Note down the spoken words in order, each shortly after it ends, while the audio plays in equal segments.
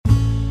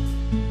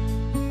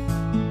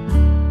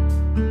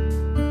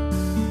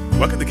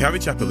Welcome to Calvary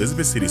Chapel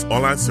Elizabeth City's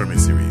online sermon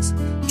series.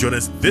 Join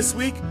us this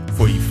week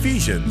for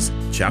Ephesians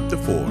chapter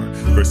 4,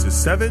 verses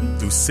 7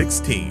 through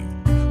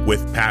 16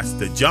 with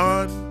Pastor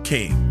John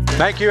King.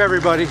 Thank you,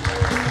 everybody.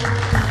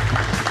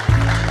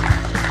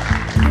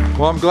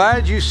 Well, I'm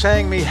glad you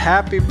sang me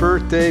happy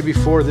birthday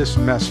before this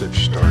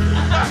message started.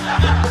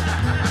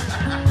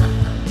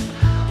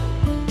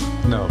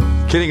 No,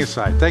 kidding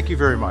aside, thank you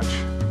very much.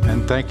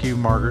 And thank you,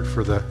 Margaret,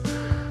 for the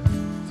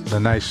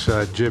nice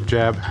jib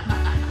jab.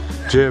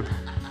 Jib,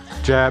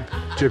 jab,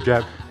 jib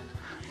jab.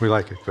 We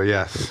like it, but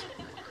yes.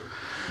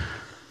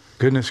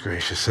 Goodness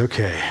gracious,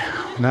 okay.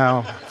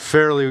 Now,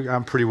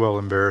 I'm pretty well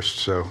embarrassed,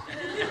 so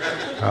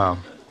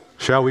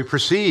shall we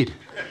proceed?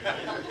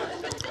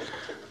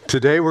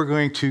 Today we're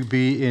going to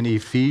be in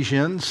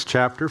Ephesians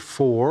chapter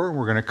 4.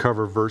 We're going to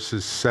cover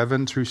verses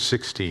 7 through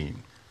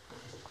 16.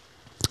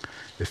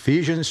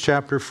 Ephesians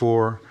chapter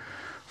 4,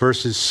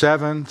 verses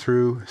 7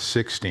 through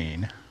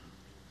 16.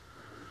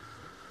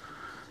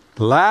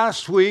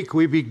 Last week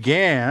we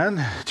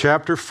began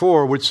chapter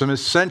 4 with some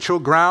essential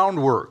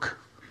groundwork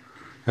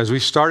as we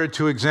started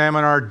to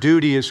examine our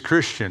duty as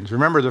Christians.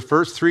 Remember, the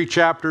first 3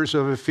 chapters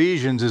of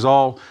Ephesians is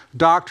all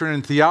doctrine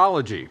and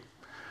theology.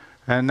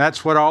 And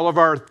that's what all of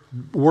our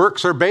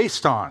works are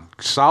based on,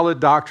 solid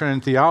doctrine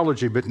and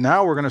theology. But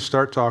now we're going to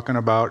start talking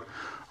about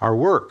our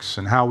works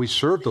and how we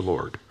serve the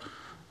Lord,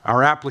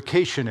 our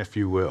application, if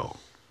you will.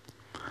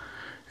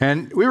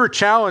 And we were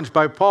challenged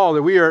by Paul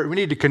that we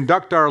need to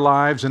conduct our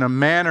lives in a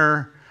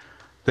manner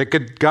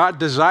that God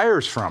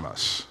desires from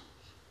us.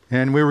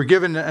 And we were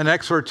given an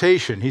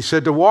exhortation. He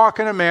said to walk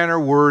in a manner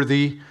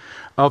worthy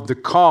of the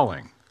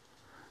calling.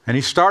 And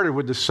he started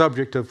with the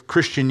subject of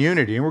Christian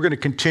unity, and we're going to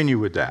continue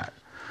with that.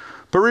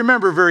 But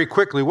remember very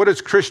quickly, what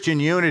does Christian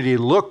unity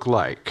look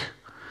like?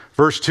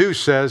 Verse 2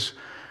 says,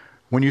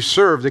 when you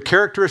serve, the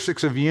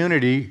characteristics of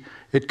unity,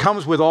 it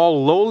comes with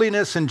all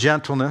lowliness and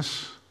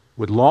gentleness,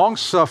 with long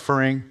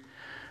suffering,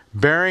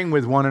 bearing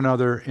with one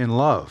another in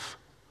love.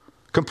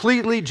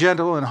 Completely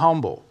gentle and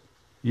humble,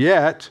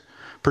 yet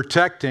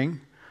protecting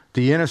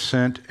the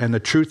innocent and the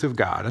truth of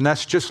God. And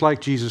that's just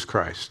like Jesus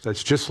Christ.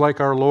 That's just like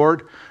our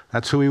Lord.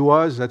 That's who he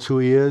was, that's who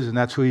he is, and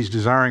that's who he's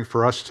desiring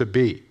for us to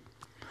be.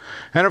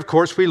 And of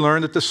course, we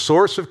learn that the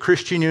source of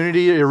Christian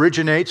unity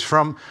originates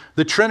from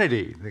the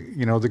Trinity,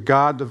 the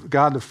God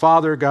the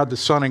Father, God the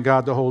Son, and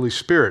God the Holy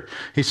Spirit.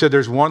 He said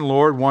there's one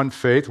Lord, one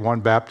faith, one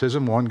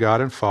baptism, one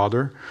God and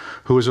Father,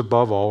 who is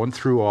above all and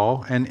through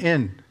all and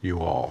in you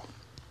all.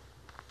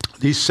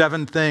 These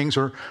 7 things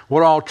are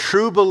what all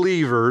true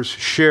believers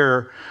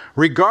share,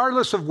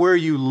 regardless of where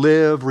you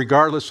live,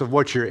 regardless of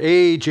what your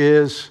age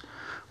is,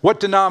 what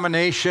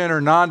denomination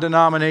or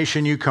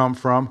non-denomination you come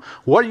from,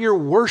 what your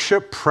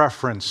worship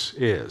preference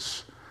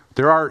is.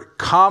 There are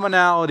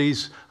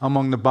commonalities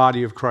among the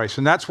body of Christ.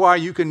 And that's why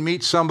you can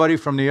meet somebody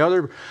from the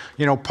other,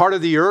 part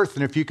of the earth,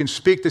 and if you can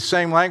speak the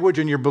same language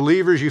and you're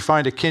believers, you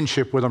find a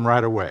kinship with them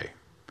right away.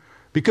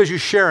 Because you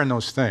share in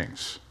those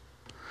things.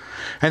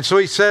 And so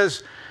he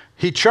says,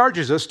 he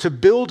charges us to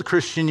build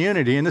Christian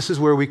unity, and this is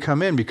where we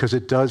come in because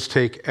it does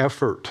take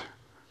effort.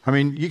 I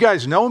mean, you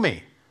guys know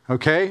me,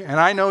 okay? And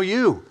I know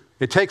you.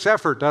 It takes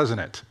effort, doesn't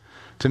it,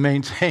 to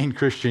maintain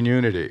Christian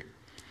unity.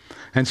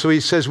 And so he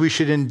says we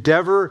should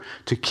endeavor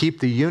to keep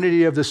the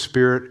unity of the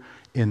Spirit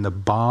in the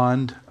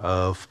bond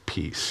of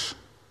peace.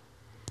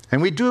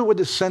 And we do it with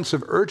a sense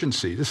of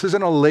urgency. This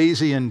isn't a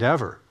lazy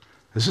endeavor.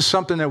 This is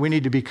something that we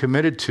need to be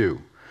committed to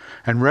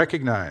and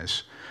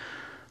recognize.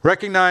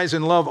 Recognize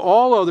and love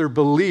all other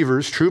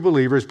believers, true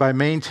believers, by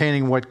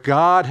maintaining what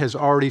God has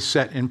already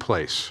set in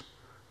place.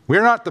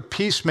 We're not the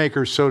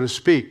peacemakers, so to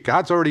speak.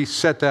 God's already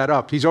set that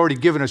up. He's already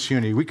given us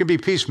unity. We can be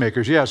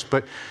peacemakers, yes,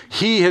 but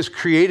he has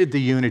created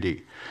the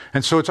unity.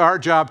 And so it's our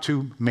job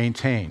to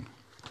maintain.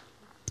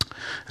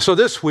 So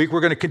this week, we're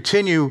going to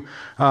continue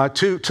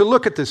to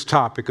look at this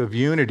topic of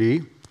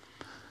unity.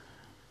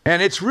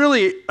 And it's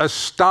really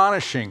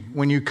astonishing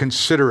when you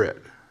consider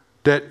it,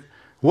 that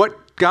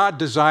what God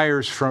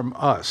desires from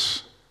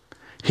us.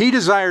 He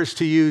desires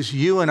to use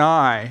you and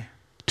I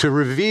to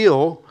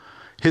reveal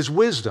his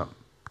wisdom.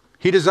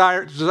 He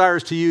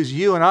desires to use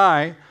you and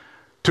I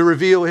to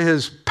reveal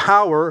his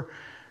power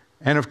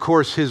and, of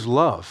course, his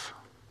love.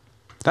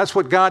 That's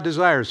what God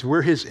desires.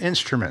 We're his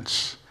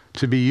instruments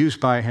to be used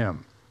by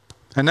him.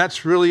 And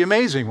that's really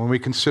amazing when we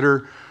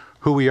consider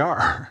who we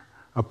are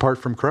apart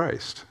from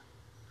Christ.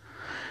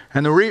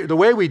 And the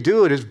way we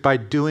do it is by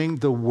doing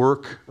the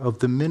work of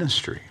the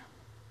ministry.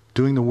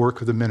 Doing the work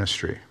of the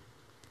ministry.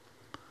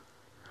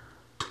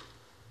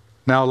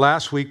 Now,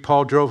 last week,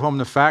 Paul drove home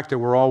the fact that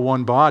we're all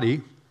one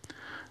body.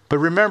 But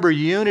remember,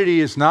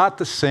 unity is not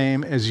the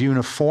same as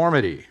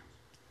uniformity.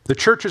 The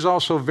church is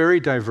also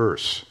very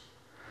diverse.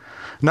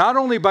 Not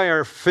only by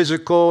our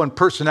physical and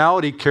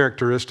personality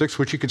characteristics,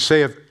 which you could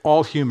say of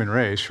all human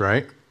race,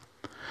 right?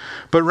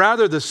 But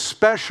rather the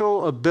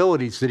special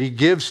abilities that he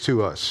gives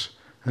to us.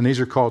 And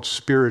these are called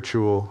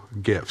spiritual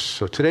gifts.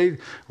 So today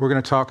we're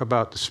going to talk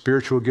about the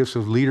spiritual gifts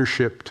of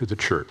leadership to the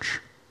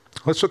church.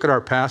 Let's look at our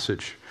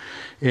passage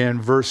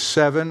in verse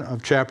 7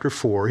 of chapter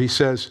 4. He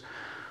says,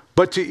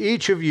 But to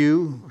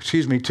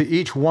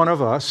each one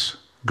of us,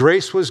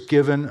 grace was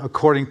given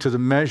according to the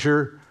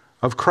measure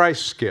of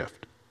Christ's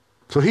gift.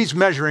 So he's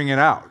measuring it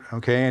out,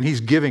 okay? And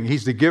he's giving.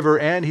 He's the giver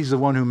and he's the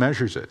one who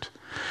measures it.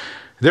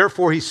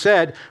 Therefore, he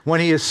said, when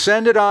he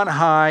ascended on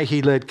high,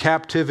 he led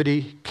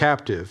captivity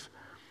captive,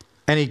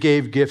 and he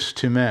gave gifts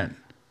to men.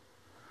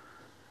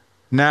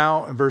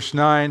 Now, verse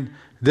 9,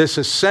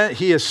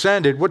 he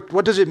ascended.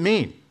 What does it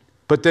mean?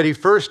 But that he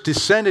first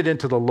descended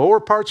into the lower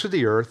parts of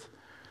the earth.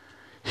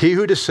 He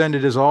who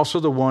descended is also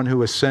the one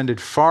who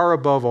ascended far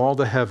above all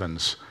the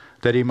heavens,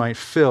 that he might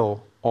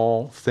fill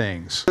all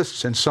things.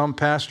 And some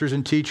pastors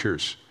and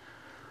teachers,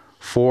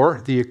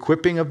 for the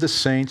equipping of the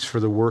saints for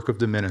the work of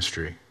the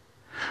ministry,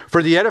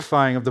 for the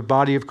edifying of the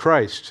body of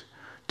Christ,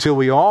 till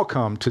we all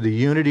come to the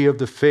unity of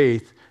the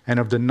faith and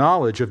of the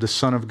knowledge of the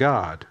Son of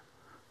God,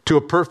 to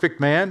a perfect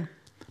man,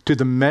 to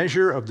the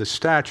measure of the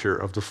stature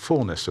of the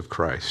fullness of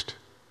Christ.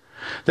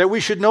 That we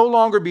should no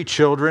longer be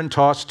children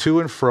tossed to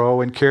and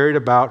fro and carried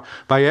about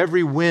by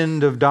every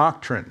wind of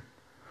doctrine,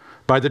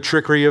 by the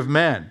trickery of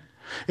men,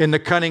 in the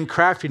cunning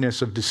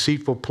craftiness of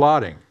deceitful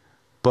plotting,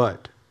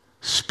 but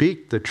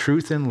speak the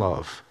truth in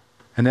love,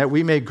 and that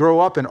we may grow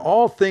up in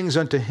all things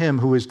unto him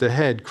who is the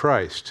head,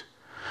 Christ,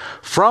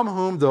 from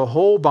whom the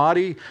whole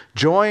body,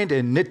 joined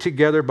and knit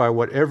together by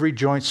what every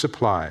joint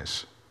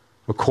supplies,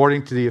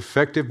 according to the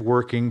effective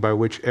working by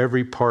which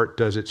every part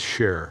does its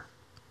share,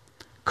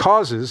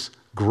 causes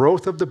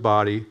growth of the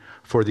body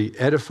for the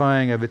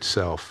edifying of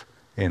itself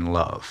in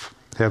love.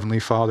 Heavenly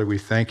Father, we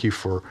thank you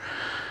for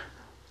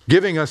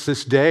giving us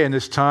this day and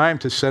this time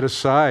to set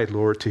aside,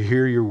 Lord, to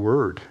hear your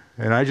word.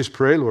 And I just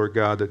pray, Lord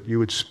God, that you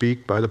would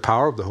speak by the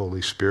power of the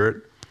Holy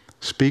Spirit.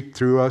 Speak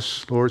through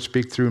us, Lord,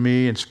 speak through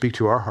me, and speak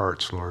to our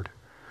hearts, Lord,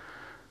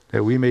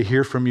 that we may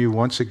hear from you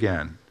once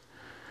again,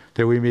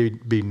 that we may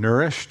be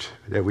nourished,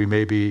 that we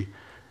may be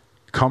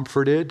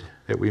comforted,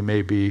 that we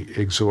may be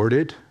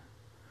exhorted,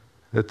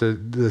 that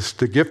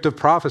the gift of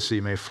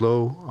prophecy may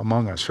flow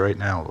among us right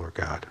now, Lord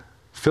God.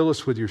 Fill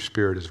us with your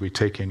Spirit as we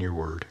take in your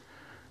word.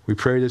 We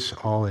pray this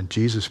all in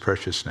Jesus'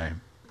 precious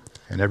name.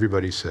 And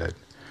everybody said,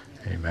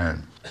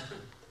 amen.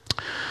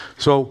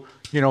 So,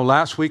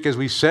 last week, as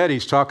we said,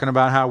 he's talking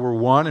about how we're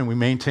one and we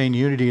maintain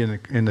unity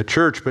in the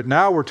church. But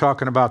now we're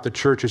talking about the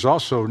church is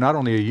also not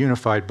only a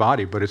unified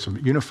body, but it's a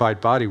unified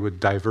body with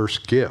diverse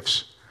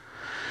gifts.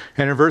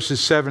 And in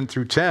verses 7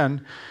 through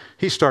 10,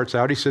 he starts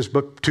out, he says,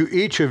 but to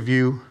each of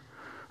you,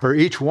 or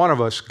each one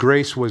of us,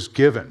 grace was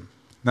given.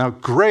 Now,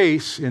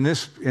 grace, in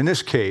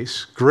this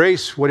case,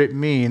 grace, what it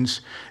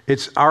means,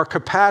 it's our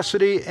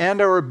capacity and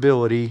our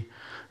ability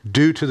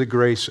due to the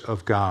grace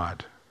of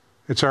God.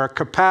 It's our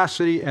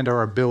capacity and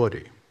our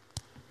ability.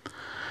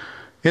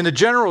 In the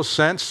general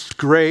sense,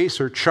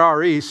 grace, or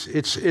charis,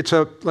 it's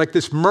like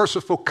this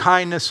merciful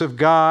kindness of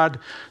God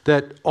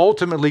that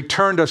ultimately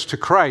turned us to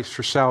Christ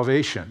for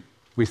salvation.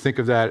 We think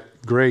of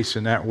that grace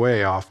in that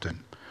way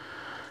often.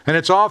 And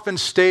it's often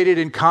stated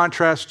in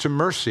contrast to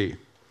mercy.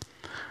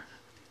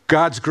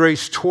 God's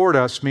grace toward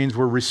us means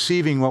we're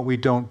receiving what we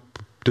don't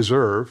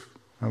deserve,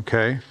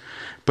 okay?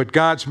 But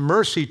God's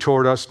mercy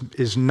toward us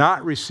is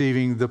not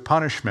receiving the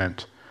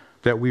punishment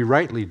that we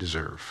rightly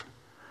deserve.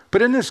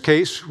 But in this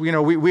case,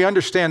 we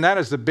understand that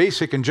as the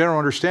basic and general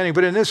understanding.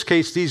 But in this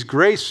case, these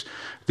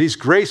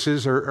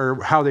graces are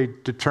how they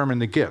determine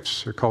the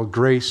gifts. They're called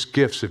grace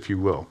gifts, if you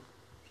will.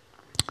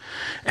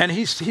 And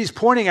he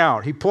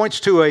points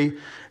to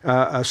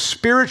a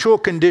spiritual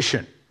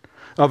condition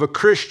of a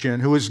Christian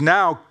who is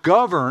now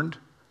governed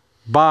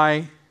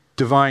by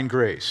divine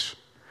grace.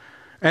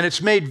 And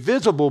it's made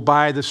visible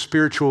by the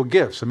spiritual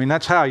gifts. I mean,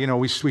 that's how,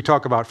 we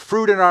talk about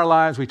fruit in our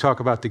lives, we talk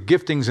about the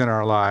giftings in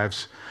our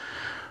lives.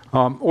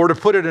 Or to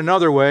put it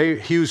another way,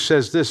 Hughes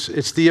says this,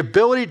 it's the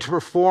ability to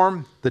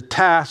perform the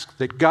task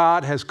that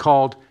God has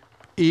called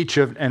each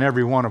and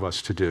every one of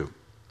us to do.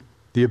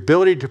 The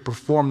ability to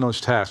perform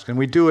those tasks, and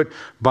we do it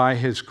by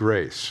his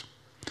grace.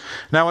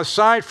 Now,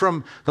 aside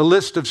from the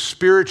list of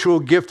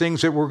spiritual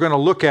giftings that we're going to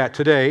look at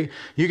today,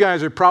 you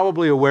guys are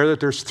probably aware that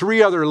there's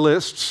 3 other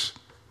lists.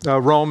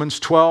 Romans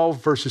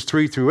 12, verses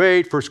 3 through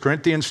 8, 1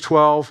 Corinthians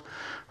 12,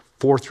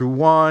 4 through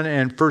 1,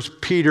 and 1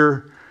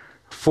 Peter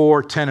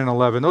 4, 10 and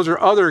 11. Those are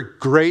other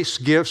grace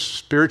gifts,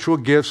 spiritual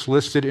gifts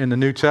listed in the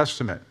New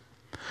Testament.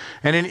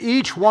 And in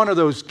each one of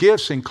those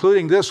gifts,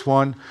 including this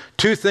one,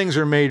 2 things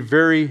are made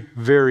very,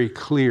 very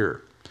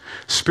clear.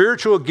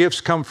 Spiritual gifts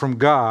come from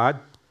God,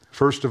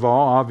 first of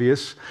all,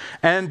 obvious,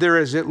 and there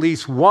is at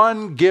least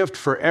one gift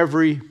for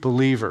every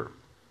believer.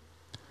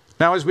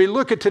 Now, as we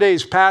look at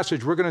today's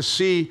passage, we're going to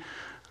see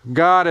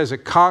God as a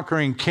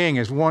conquering king,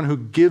 as one who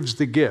gives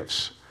the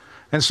gifts.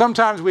 And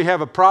sometimes we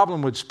have a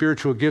problem with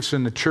spiritual gifts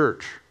in the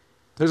church.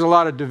 There's a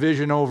lot of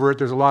division over it.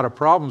 There's a lot of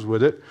problems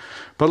with it.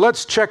 But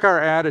let's check our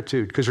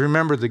attitude, because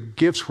remember, the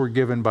gifts were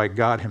given by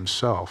God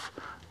himself,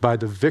 by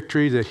the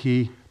victory that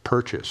he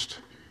purchased.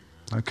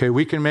 Okay,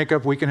 we can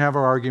have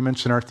our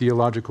arguments and our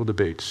theological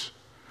debates.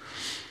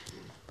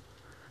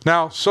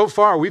 Now, so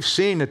far, we've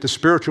seen that the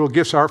spiritual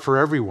gifts are for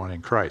everyone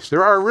in Christ.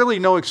 There are really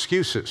no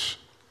excuses.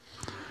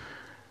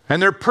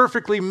 And they're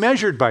perfectly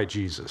measured by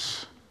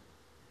Jesus.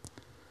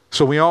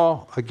 So we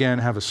all, again,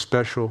 have a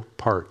special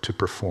part to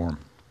perform.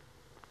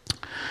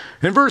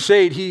 In verse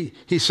 8,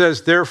 he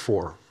says,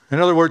 therefore. In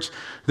other words,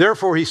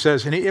 therefore he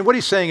says, and what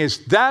he's saying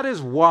is, that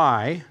is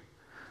why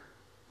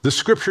the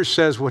Scripture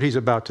says what he's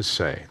about to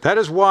say. That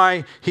is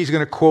why he's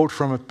going to quote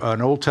from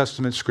an Old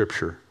Testament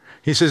Scripture.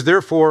 He says,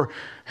 therefore,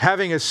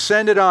 having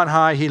ascended on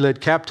high, he led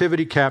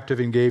captivity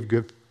captive and gave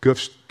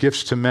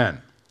gifts to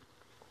men.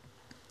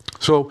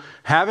 So,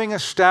 having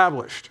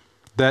established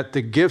that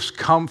the gifts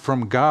come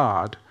from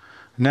God,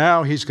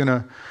 now he's going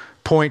to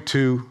point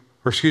to,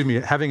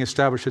 having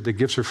established that the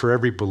gifts are for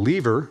every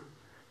believer,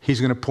 he's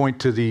going to point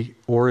to the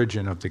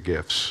origin of the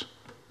gifts,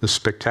 the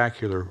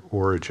spectacular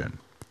origin.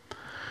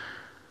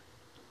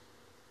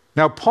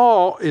 Now,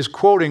 Paul is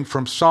quoting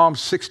from Psalm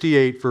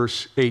 68,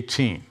 verse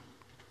 18,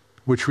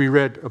 which we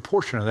read a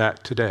portion of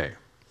that today.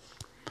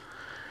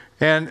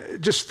 And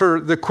just for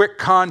the quick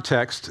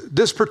context,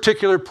 this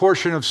particular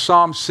portion of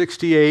Psalm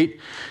 68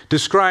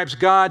 describes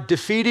God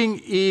defeating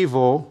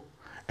evil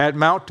at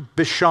Mount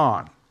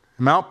Bashan.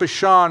 Mount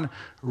Bashan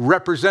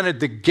represented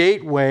the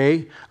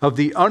gateway of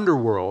the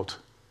underworld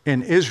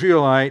in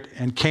Israelite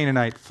and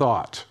Canaanite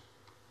thought.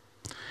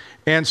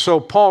 And so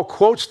Paul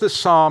quotes the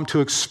psalm to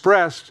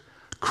express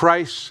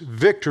Christ's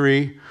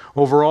victory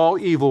over all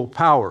evil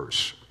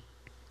powers.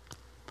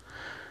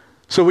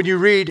 So when you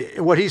read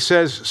what he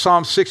says,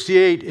 Psalm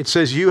 68, it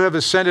says, you have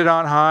ascended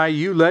on high,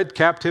 you led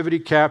captivity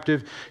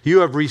captive, you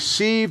have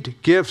received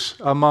gifts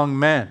among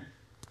men.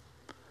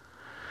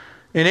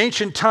 In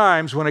ancient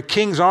times, when a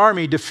king's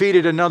army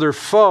defeated another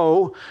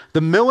foe,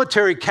 the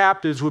military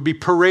captives would be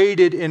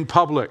paraded in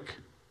public.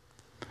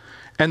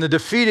 And the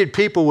defeated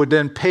people would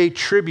then pay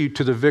tribute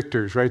to the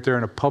victors right there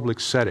in a public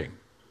setting.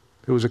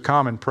 It was a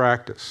common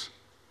practice.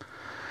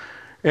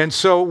 And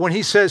so when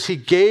he says he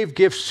gave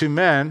gifts to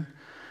men,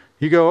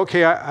 you go,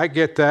 okay, I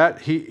get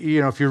that.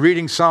 If you're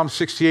reading Psalm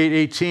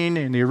 68:18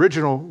 in the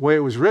original way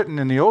it was written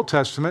in the Old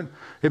Testament,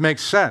 it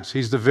makes sense.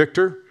 He's the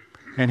victor,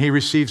 and he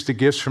receives the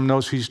gifts from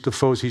the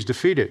foes he's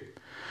defeated.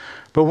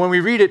 But when we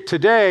read it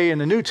today in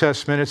the New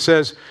Testament, it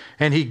says,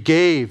 and he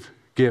gave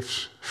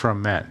gifts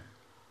from men.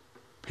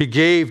 He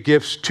gave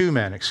gifts to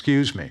men,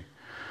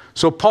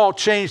 So Paul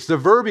changed the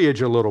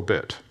verbiage a little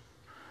bit.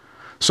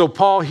 So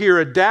Paul here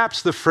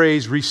adapts the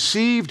phrase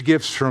received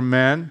gifts from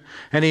men,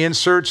 and he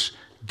inserts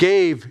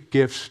gave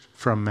gifts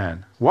from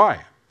men.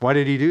 Why? Why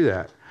did he do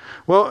that?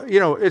 Well,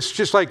 it's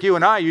just like you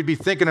and I. You'd be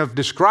thinking of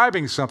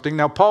describing something.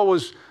 Now, Paul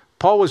was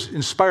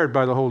inspired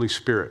by the Holy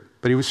Spirit,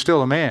 but he was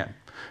still a man.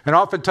 And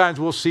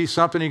oftentimes we'll see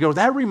something and you go,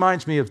 that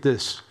reminds me of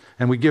this.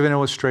 And we give an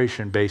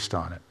illustration based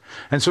on it.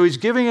 And so he's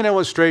giving an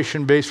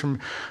illustration based from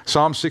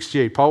Psalm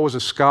 68. Paul was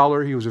a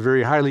scholar. He was a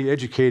very highly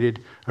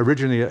educated,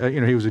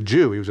 originally, he was a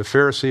Jew. He was a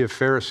Pharisee of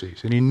Pharisees.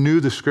 And he knew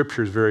the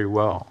Scriptures very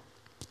well.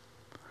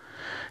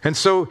 And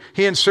so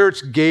he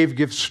inserts gave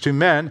gifts to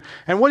men.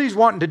 And what he's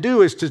wanting to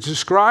do is to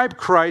describe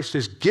Christ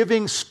as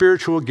giving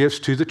spiritual gifts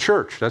to the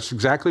church. That's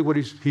exactly what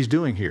he's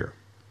doing here.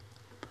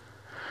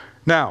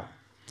 Now,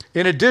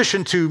 in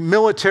addition to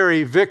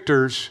military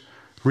victors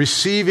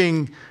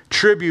receiving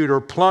tribute or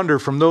plunder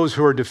from those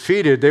who are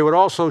defeated, they would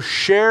also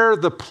share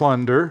the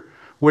plunder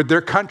with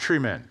their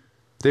countrymen.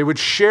 They would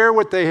share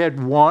what they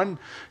had won,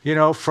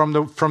 from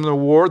the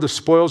war, the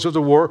spoils of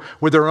the war,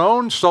 with their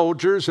own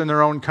soldiers and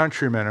their own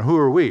countrymen. And who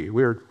are we?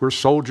 We're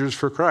soldiers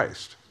for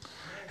Christ.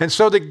 And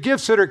so the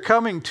gifts that are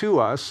coming to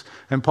us,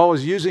 and Paul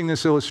is using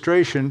this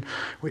illustration,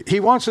 he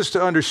wants us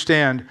to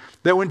understand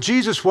that when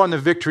Jesus won the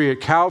victory at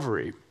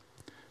Calvary,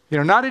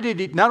 not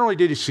only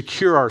did he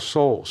secure our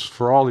souls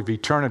for all of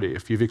eternity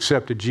if you've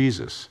accepted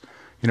Jesus,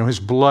 his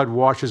blood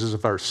washes us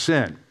of our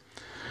sin.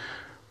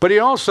 But he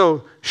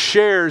also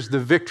shares the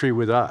victory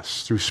with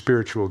us through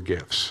spiritual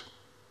gifts.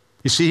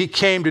 You see, he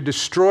came to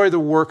destroy the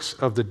works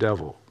of the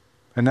devil.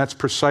 And that's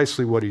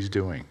precisely what he's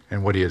doing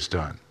and what he has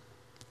done.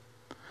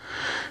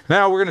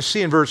 Now we're going to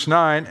see in verse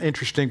 9,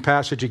 interesting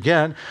passage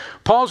again,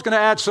 Paul's going to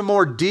add some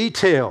more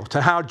detail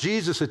to how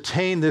Jesus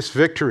attained this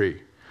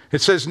victory. It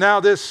says, now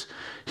this,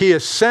 he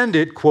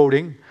ascended,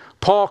 quoting,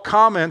 Paul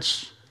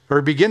comments,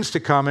 or begins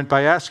to comment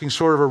by asking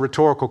sort of a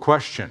rhetorical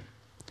question.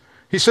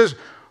 He says,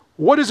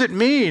 what does it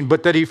mean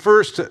but that he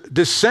first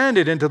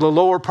descended into the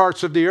lower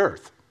parts of the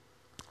earth?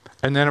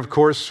 And then, of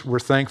course, we're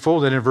thankful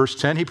that in verse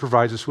 10, he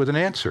provides us with an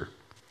answer.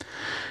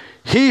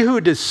 He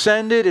who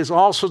descended is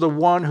also the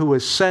one who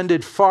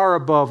ascended far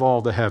above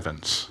all the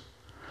heavens,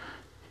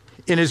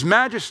 in his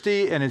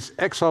majesty and his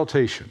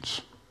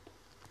exaltations.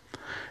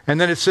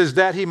 And then it says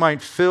that he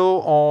might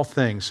fill all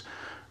things.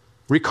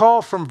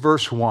 Recall from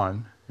verse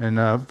 1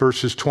 and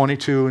verses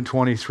 22 and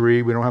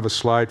 23. We don't have a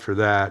slide for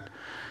that.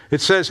 It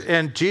says,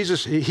 and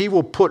Jesus, he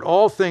will put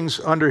all things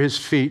under his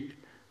feet.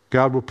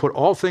 God will put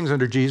all things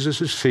under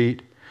Jesus'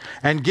 feet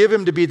and give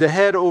him to be the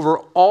head over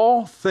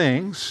all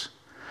things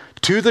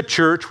to the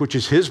church, which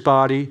is his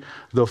body,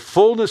 the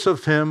fullness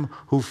of him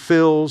who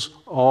fills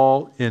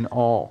all in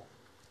all.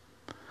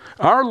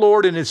 Our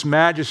Lord in his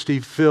majesty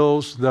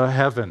fills the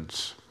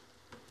heavens.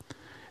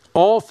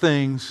 All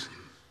things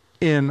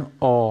in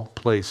all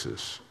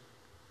places.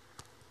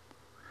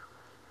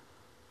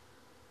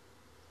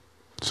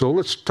 So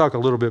let's talk a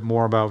little bit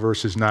more about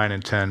verses 9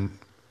 and 10,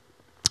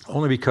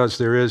 only because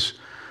there is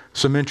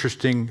some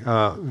interesting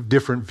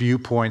different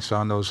viewpoints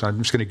on those. I'm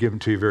just going to give them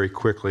to you very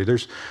quickly.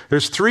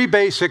 There's three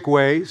basic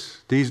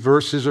ways these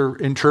verses are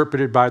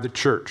interpreted by the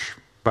church,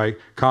 by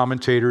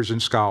commentators and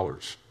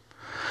scholars.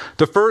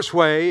 The first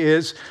way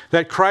is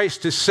that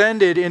Christ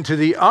descended into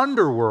the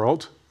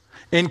underworld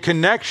in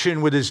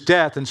connection with his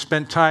death and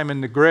spent time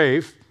in the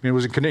grave. We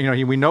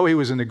know he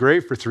was in the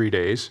grave for 3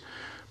 days.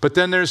 But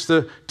then there's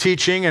the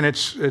teaching, and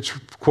it's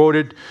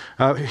quoted,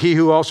 he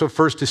who also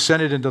first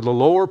descended into the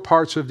lower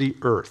parts of the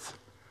earth.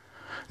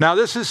 Now,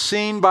 this is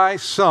seen by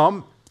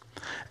some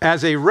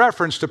as a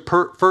reference to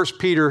 1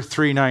 Peter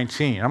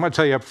 3:19. I'm going to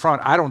tell you up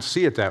front, I don't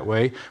see it that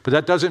way, but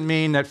that doesn't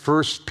mean that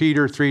 1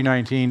 Peter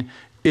 3:19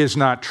 is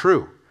not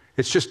true.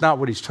 It's just not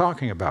what he's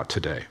talking about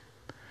today.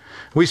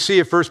 We see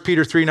in 1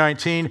 Peter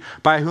 3:19,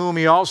 by whom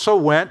he also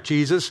went,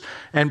 Jesus,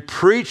 and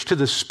preached to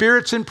the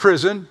spirits in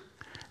prison.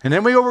 And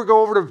then we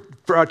go over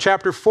to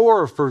chapter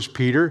 4 of 1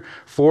 Peter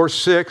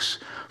 4:6.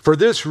 For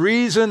this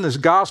reason, this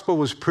gospel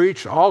was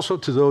preached also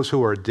to those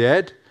who are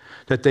dead,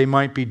 that they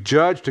might be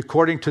judged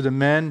according to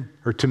men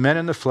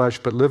in the flesh,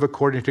 but live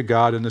according to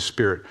God in the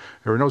Spirit.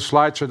 There are no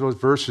slides for those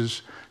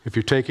verses if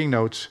you're taking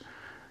notes,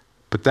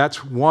 but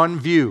that's one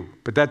view.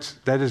 But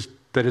that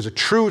is a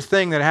true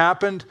thing that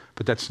happened,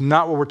 but that's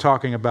not what we're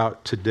talking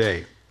about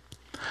today.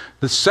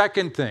 The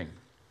second thing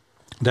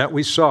that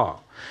we saw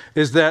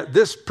is that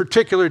this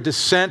particular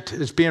descent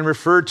is being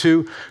referred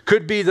to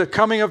could be the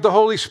coming of the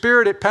Holy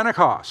Spirit at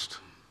Pentecost.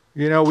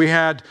 You know, we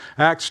had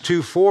Acts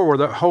 2:4 where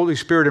the Holy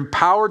Spirit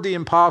empowered the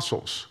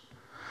apostles.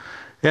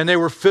 And they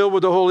were filled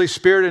with the Holy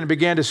Spirit and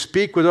began to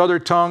speak with other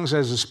tongues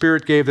as the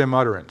Spirit gave them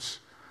utterance.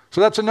 So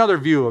that's another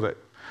view of it.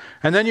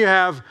 And then you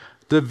have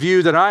the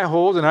view that I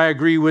hold and I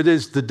agree with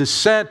is the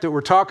descent that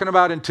we're talking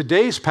about in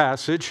today's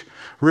passage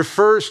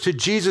refers to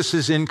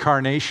Jesus'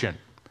 incarnation.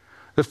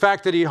 The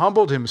fact that he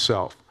humbled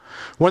himself.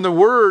 When the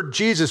Word,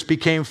 Jesus,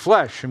 became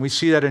flesh, and we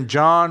see that in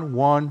John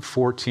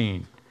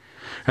 1:14.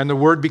 And the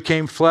Word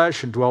became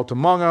flesh and dwelt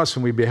among us,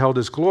 and we beheld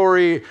his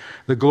glory,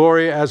 the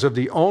glory as of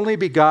the only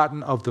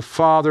begotten of the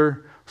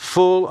Father,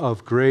 full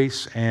of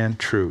grace and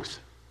truth.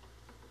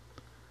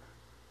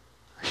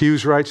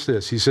 Hughes writes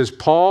this. He says,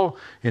 Paul,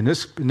 in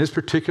this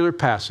particular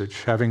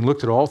passage, having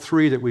looked at all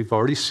three that we've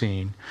already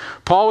seen,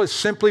 Paul is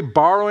simply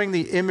borrowing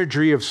the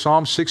imagery of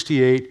Psalm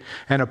 68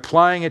 and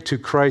applying it to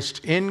Christ's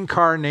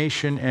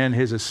incarnation and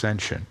his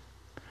ascension.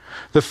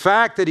 The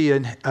fact that he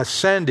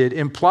ascended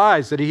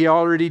implies that he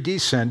already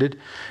descended,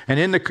 and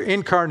in the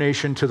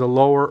incarnation to the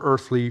lower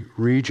earthly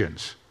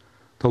regions,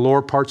 the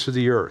lower parts of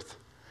the earth.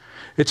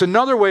 It's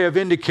another way of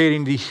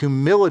indicating the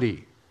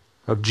humility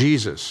of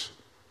Jesus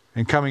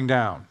in coming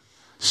down,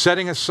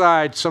 setting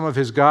aside some of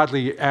his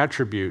godly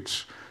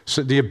attributes,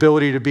 so the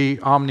ability to be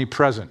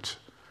omnipresent,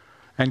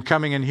 and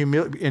coming in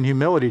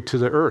humility to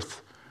the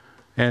earth,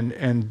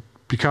 and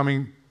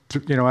becoming,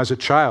 as a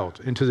child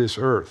into this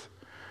earth,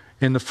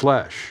 in the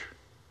flesh.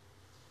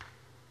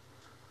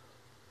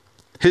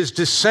 His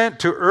descent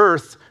to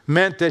earth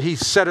meant that he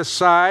set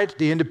aside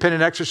the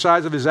independent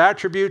exercise of his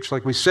attributes,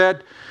 like we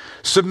said,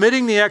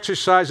 submitting the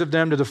exercise of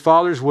them to the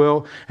Father's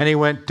will, and he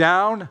went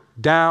down,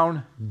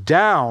 down,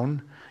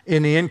 down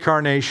in the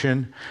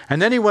incarnation,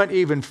 and then he went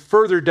even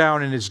further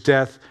down in his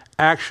death,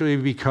 actually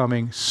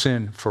becoming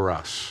sin for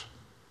us.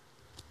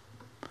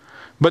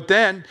 But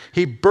then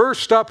he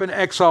burst up in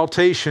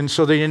exaltation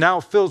so that he now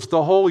fills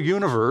the whole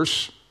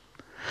universe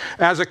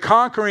as a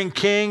conquering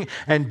king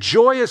and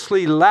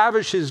joyously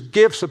lavishes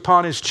gifts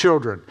upon his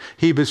children.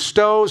 He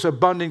bestows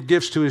abundant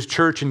gifts to his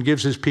church and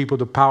gives his people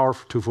the power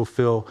to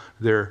fulfill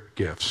their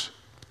gifts.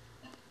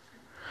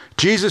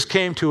 Jesus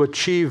came to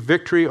achieve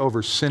victory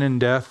over sin and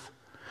death,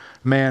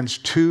 man's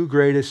two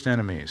greatest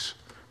enemies,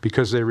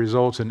 because they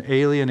result in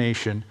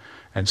alienation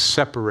and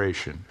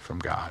separation from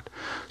God.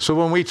 So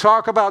when we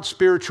talk about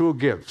spiritual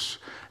gifts,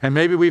 and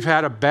maybe we've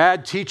had a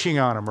bad teaching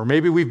on them, or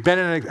maybe we've been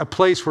in a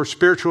place where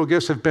spiritual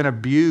gifts have been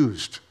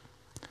abused,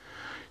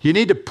 you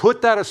need to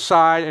put that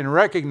aside and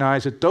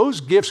recognize that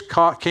those gifts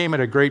came at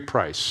a great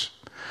price.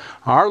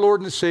 Our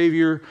Lord and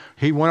Savior,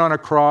 he went on a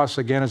cross,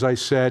 again, as I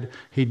said,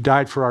 he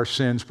died for our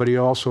sins, but he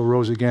also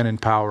rose again in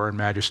power and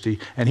majesty,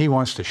 and he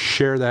wants to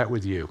share that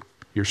with you,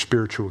 your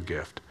spiritual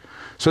gift.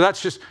 So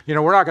that's just,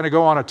 we're not going to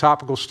go on a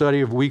topical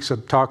study of weeks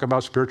of talking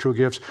about spiritual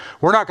gifts.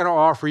 We're not going to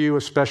offer you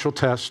a special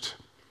test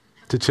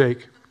to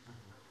take.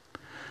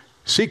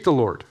 Seek the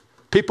Lord.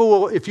 People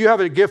will, if you have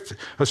a gift,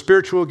 a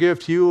spiritual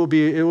gift, it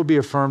will be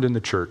affirmed in the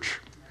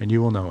church, and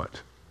you will know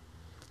it.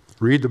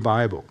 Read the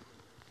Bible.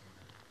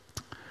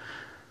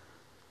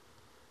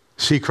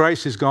 See,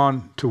 Christ has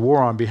gone to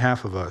war on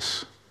behalf of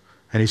us,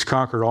 and he's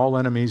conquered all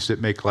enemies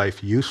that make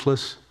life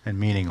useless and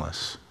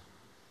meaningless.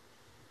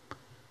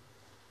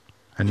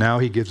 And now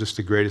he gives us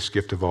the greatest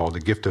gift of all, the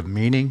gift of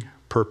meaning,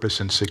 purpose,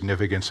 and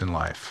significance in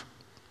life.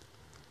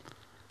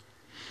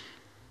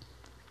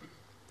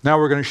 Now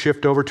we're going to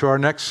shift over to our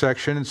next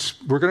section.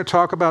 We're going to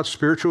talk about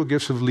spiritual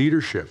gifts of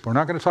leadership. We're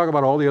not going to talk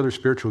about all the other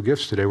spiritual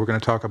gifts today. We're going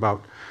to talk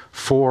about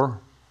 4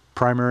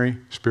 primary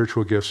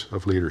spiritual gifts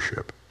of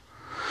leadership.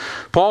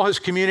 Paul has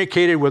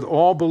communicated with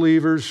all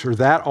believers, or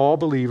that all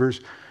believers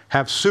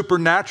have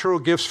supernatural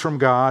gifts from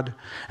God,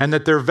 and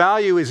that their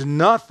value is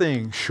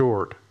nothing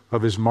short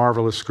of his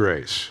marvelous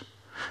grace.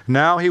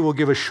 Now he will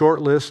give a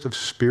short list of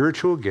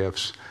spiritual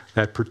gifts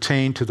that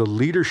pertain to the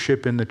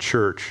leadership in the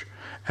church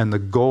and the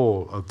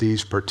goal of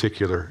these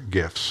particular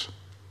gifts.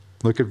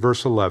 Look at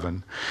verse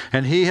 11.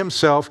 And he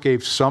himself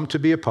gave some to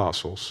be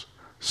apostles,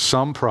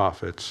 some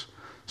prophets,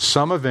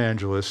 some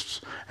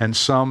evangelists, and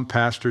some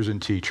pastors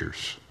and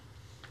teachers.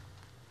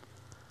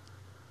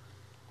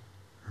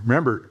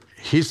 Remember,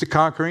 he's the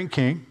conquering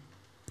king,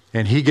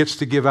 and he gets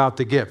to give out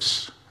the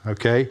gifts,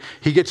 okay?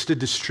 He gets to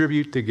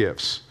distribute the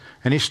gifts.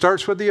 And he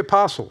starts with the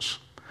apostles.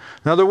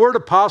 Now, the word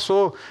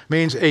apostle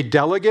means a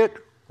delegate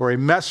or a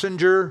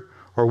messenger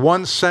or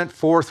one sent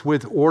forth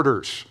with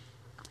orders.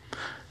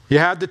 You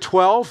had the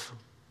 12,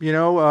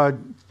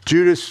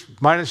 Judas,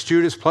 minus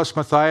Judas plus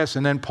Matthias,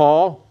 and then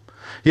Paul.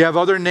 You have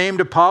other named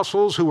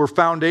apostles who were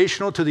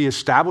foundational to the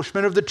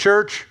establishment of the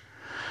church.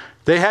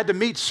 They had to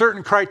meet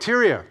certain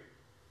criteria.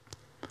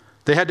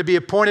 They had to be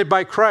appointed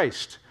by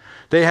Christ.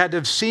 They had to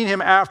have seen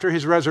him after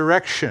his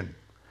resurrection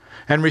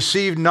and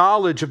received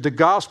knowledge of the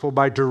gospel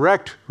by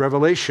direct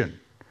revelation.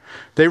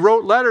 They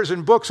wrote letters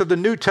and books of the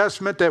New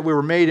Testament that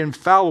were made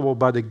infallible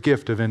by the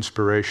gift of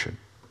inspiration.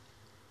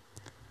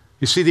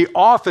 You see, the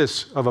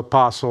office of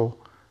apostle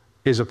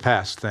is a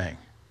past thing,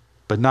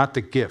 but not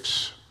the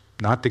gifts,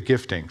 not the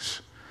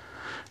giftings.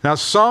 Now,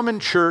 some in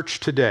church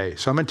today,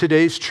 some in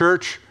today's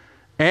church,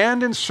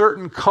 and in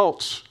certain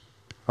cults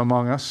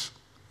among us,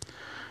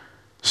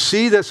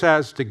 see this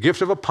as the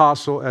gift of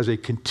apostle as a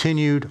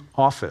continued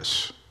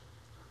office.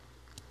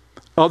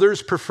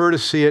 Others prefer to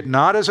see it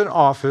not as an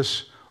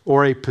office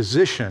or a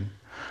position,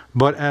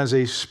 but as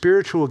a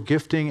spiritual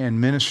gifting and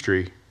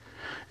ministry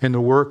in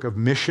the work of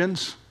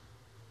missions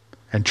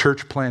and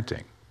church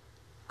planting.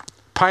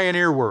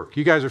 Pioneer work.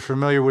 You guys are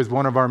familiar with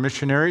one of our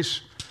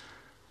missionaries,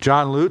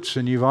 John Lutz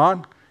and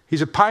Yvonne.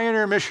 He's a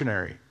pioneer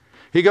missionary.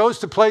 He goes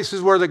to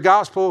places where the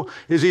gospel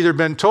has either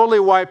been totally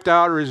wiped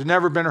out or has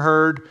never been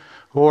heard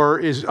or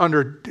is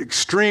under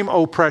extreme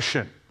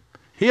oppression.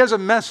 He has a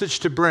message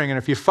to bring, and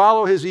if you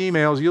follow his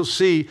emails, you'll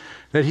see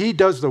that he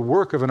does the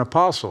work of an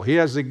apostle. He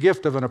has the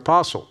gift of an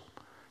apostle,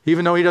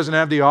 even though he doesn't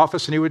have the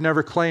office and he would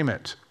never claim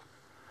it.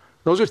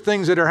 Those are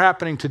things that are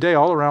happening today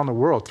all around the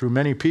world through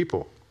many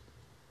people.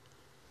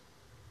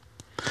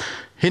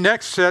 He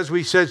next says,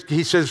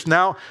 he says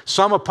now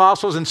some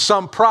apostles and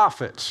some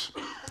prophets.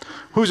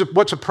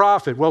 What's a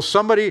prophet? Well,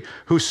 somebody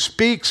who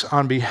speaks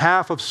on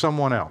behalf of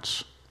someone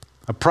else.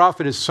 A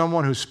prophet is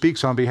someone who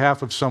speaks on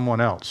behalf of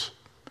someone else.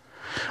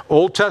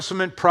 Old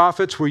Testament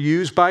prophets were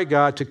used by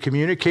God to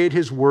communicate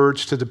his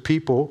words to the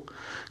people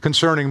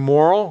concerning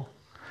moral,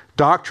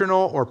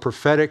 doctrinal, or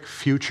prophetic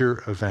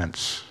future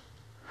events.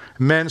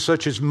 Men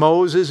such as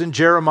Moses and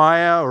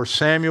Jeremiah or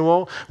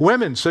Samuel,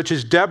 women such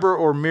as Deborah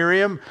or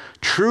Miriam,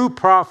 true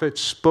prophets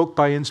spoke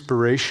by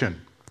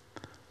inspiration.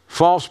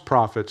 False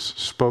prophets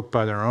spoke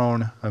by their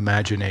own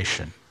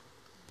imagination.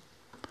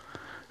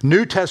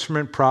 New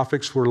Testament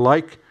prophets were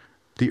like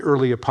the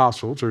early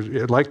apostles,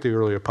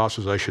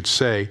 I should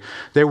say.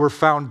 They were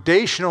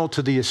foundational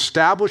to the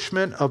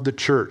establishment of the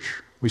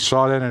church. We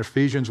saw that in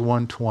Ephesians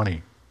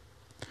 1:20.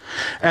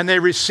 And they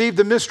received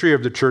the mystery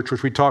of the church,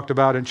 which we talked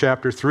about in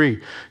chapter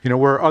 3.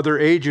 Where other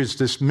ages,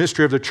 this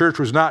mystery of the church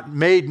was not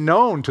made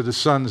known to the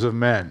sons of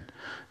men,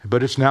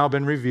 but it's now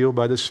been revealed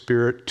by the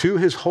Spirit to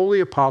his holy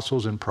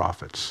apostles and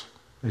prophets,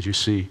 as you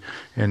see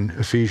in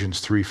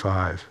Ephesians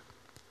 3:5.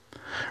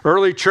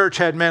 Early church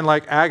had men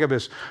like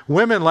Agabus,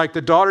 women like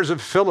the daughters of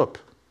Philip.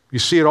 You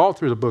see it all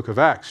through the book of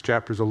Acts,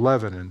 chapters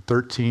 11 and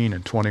 13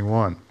 and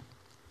 21.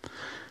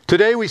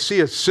 Today we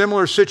see a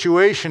similar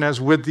situation as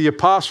with the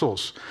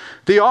apostles.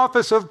 The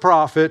office of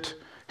prophet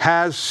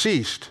has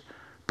ceased,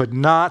 but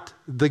not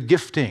the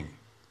gifting,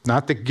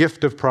 not the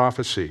gift of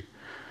prophecy.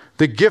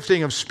 The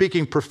gifting of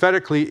speaking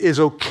prophetically is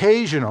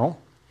occasional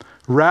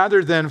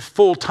rather than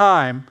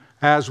full-time,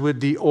 as with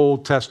the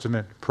Old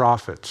Testament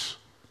prophets.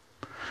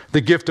 The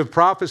gift of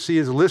prophecy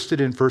is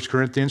listed in 1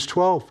 Corinthians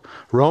 12,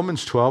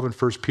 Romans 12, and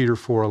 1 Peter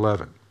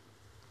 4:11.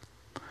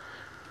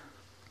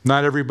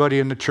 Not everybody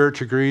in the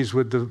church agrees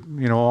with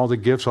all the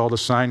gifts, all the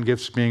sign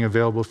gifts being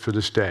available for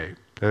this day.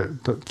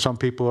 Some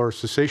people are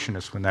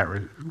cessationists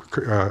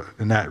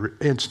in that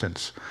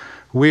instance.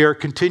 We are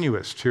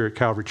continuists here at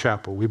Calvary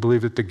Chapel. We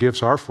believe that the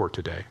gifts are for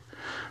today.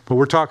 But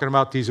we're talking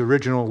about these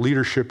original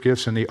leadership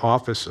gifts in the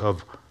office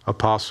of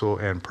apostle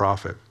and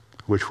prophet,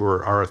 which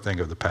are a thing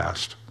of the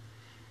past.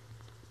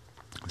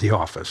 The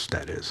office,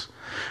 that is.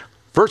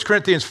 1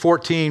 Corinthians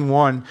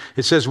 14:1,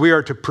 it says we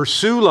are to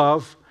pursue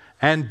love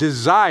and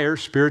desire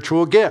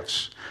spiritual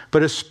gifts,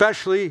 but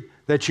especially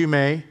that you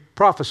may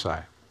prophesy.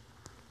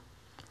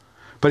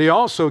 But he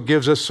also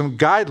gives us some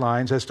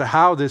guidelines as to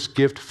how this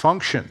gift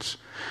functions.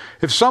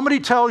 If somebody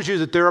tells you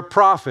that they're a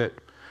prophet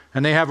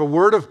and they have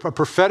a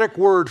prophetic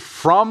word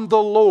from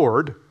the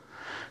Lord,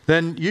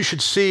 then you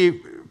should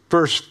see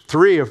verse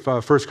 3 of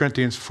 1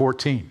 Corinthians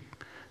 14.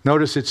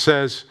 Notice it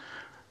says,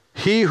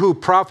 He who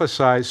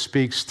prophesies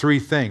speaks three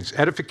things: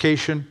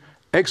 edification,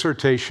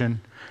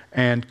 exhortation,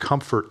 and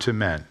comfort to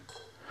men.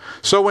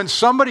 So when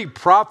somebody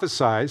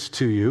prophesies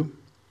to you,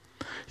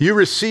 you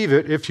receive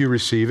it. If you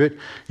receive it,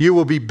 you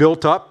will be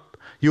built up,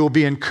 you will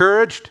be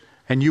encouraged,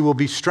 and you will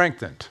be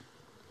strengthened.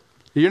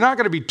 You're not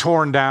going to be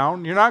torn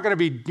down. You're not going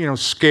to be,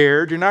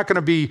 scared. You're not going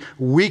to be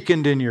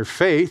weakened in your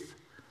faith.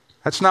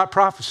 That's not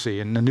prophecy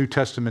in the New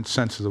Testament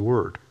sense of the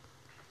word.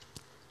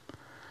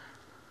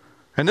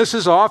 And this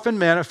is often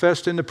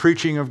manifest in the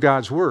preaching of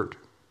God's word.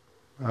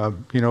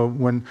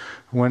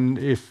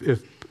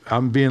 If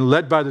I'm being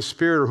led by the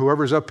Spirit, or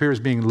whoever's up here is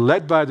being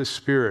led by the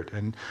Spirit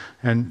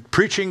and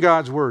preaching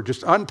God's word,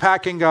 just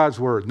unpacking God's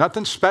word,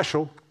 nothing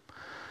special,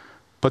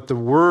 but the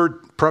word,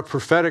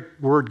 prophetic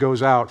word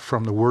goes out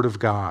from the word of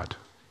God.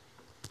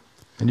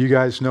 And you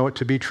guys know it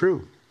to be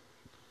true.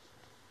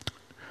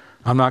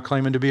 I'm not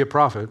claiming to be a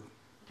prophet.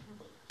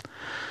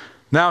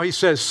 Now he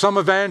says, some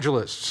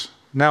evangelists.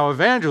 Now,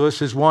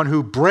 evangelist is one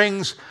who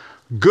brings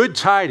good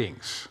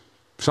tidings.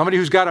 Somebody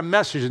who's got a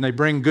message and they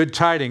bring good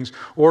tidings,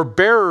 or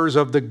bearers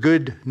of the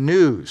good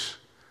news.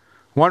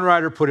 One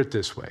writer put it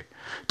this way: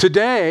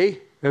 today,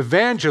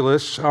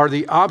 evangelists are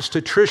the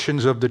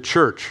obstetricians of the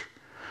church.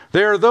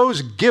 They are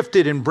those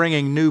gifted in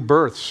bringing new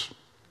births.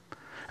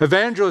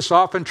 Evangelists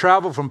often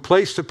travel from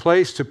place to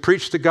place to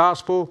preach the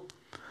gospel.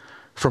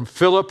 From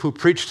Philip, who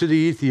preached to the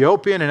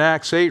Ethiopian in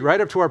Acts 8,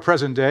 right up to our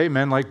present day,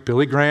 men like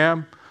Billy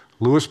Graham,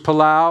 Louis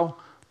Palau,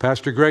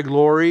 Pastor Greg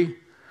Laurie.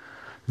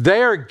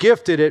 They are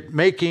gifted at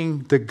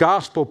making the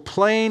gospel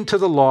plain to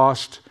the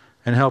lost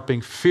and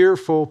helping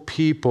fearful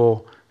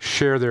people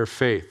share their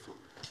faith.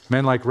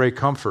 Men like Ray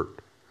Comfort,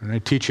 and they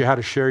teach you how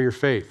to share your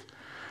faith.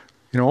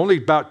 Only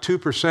about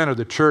 2% of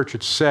the church,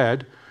 it's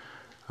said,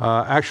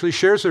 actually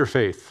shares their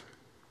faith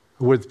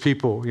with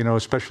people,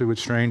 especially with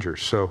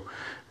strangers. So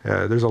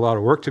there's a lot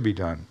of work to be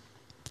done.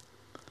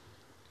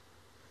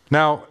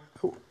 Now,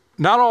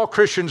 not all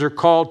Christians are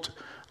called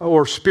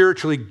or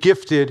spiritually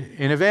gifted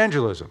in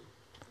evangelism.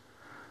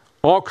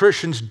 All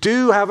Christians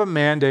do have a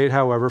mandate,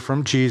 however,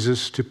 from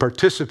Jesus to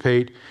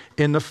participate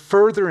in the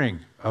furthering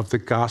of the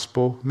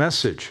gospel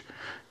message.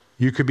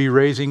 You could be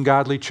raising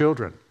godly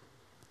children,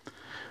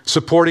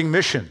 supporting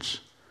missions,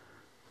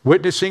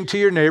 witnessing to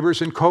your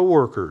neighbors and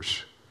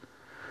co-workers.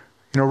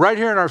 Right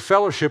here in our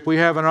fellowship, we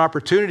have an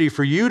opportunity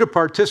for you to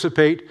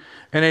participate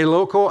in a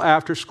local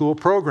after-school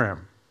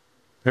program.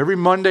 Every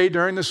Monday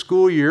during the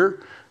school year,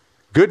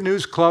 Good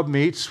News Club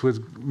meets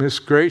with Miss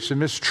Grace and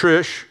Miss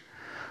Trish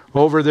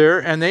over there,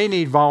 and they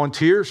need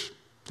volunteers.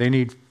 They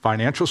need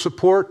financial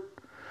support.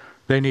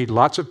 They need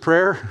lots of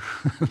prayer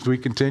as we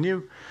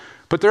continue.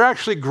 But they're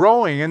actually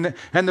growing,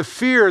 and the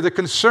fear, the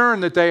concern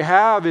that they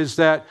have is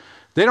that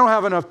they don't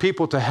have enough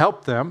people to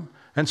help them,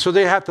 and so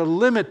they have to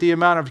limit the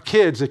amount of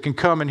kids that can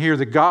come and hear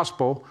the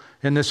gospel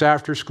in this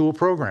after-school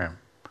program.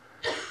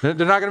 They're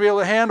not going to be able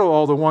to handle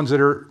all the ones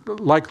that are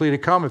likely to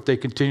come if they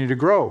continue to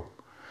grow.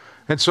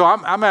 And so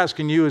I'm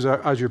asking you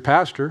as your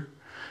pastor,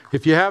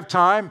 if you have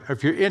time,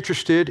 if you're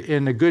interested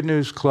in the Good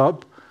News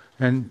Club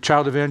and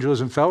Child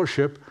Evangelism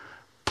Fellowship,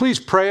 please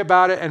pray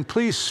about it and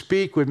please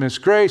speak with Miss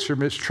Grace or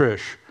Miss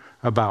Trish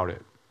about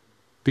it,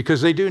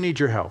 because they do need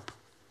your help.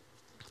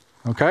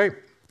 Okay?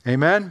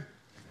 Amen?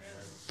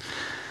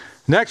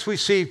 Next, we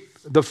see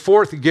the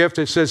fourth gift.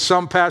 It says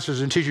some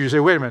pastors and teachers say,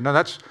 wait a minute,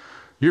 no,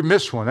 you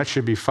missed one. That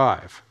should be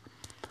 5.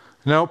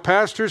 No,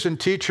 pastors and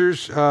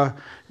teachers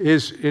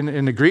is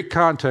in the Greek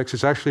context,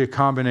 it's actually a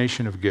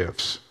combination of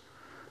gifts.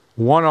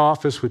 One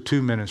office with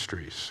 2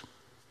 ministries.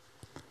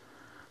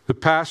 The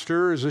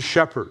pastor is a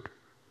shepherd.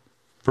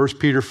 1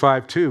 Peter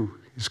 5:2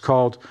 is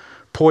called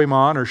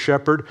poimon, or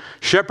shepherd.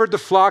 Shepherd the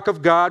flock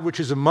of God which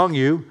is among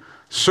you,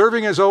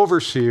 serving as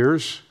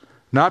overseers,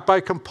 not by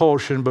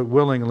compulsion but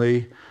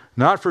willingly,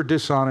 not for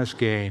dishonest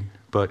gain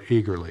but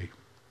eagerly.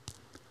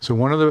 So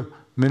one of the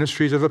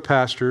ministries of a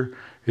pastor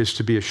is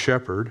to be a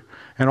shepherd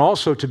and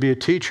also to be a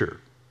teacher.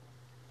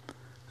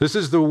 This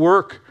is the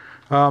work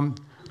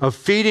of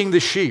feeding the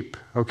sheep,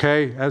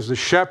 okay? As the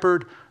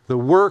shepherd, the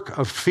work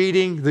of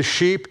feeding the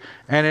sheep,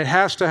 and it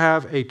has to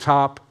have a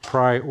top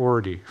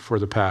priority for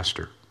the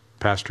pastor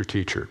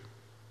teacher.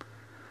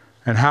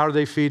 And how do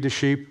they feed the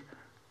sheep?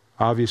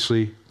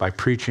 Obviously, by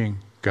preaching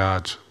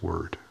God's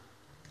word.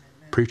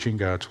 Amen. Preaching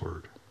God's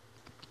word.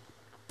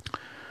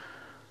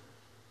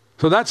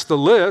 So that's the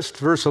list,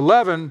 verse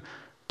 11,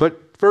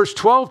 but verse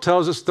 12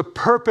 tells us the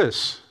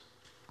purpose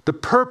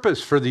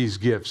for these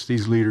gifts,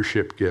 these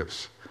leadership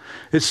gifts.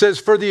 It says,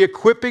 for the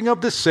equipping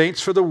of the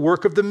saints for the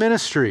work of the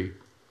ministry.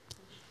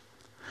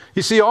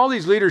 You see, all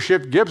these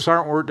leadership gifts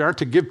aren't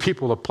to give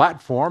people a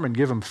platform and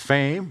give them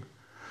fame.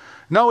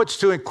 No, it's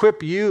to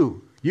equip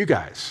you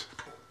guys,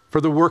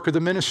 for the work of the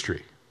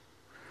ministry.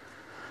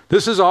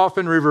 This is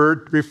often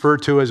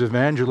referred to as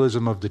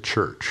evangelism of the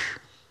church.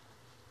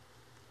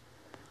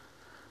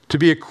 To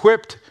be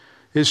equipped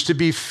is to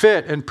be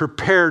fit and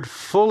prepared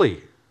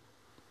fully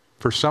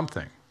for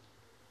something.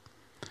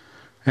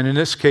 And in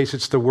this case,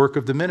 it's the work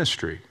of the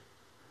ministry,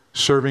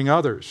 serving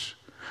others,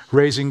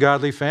 raising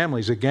godly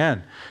families,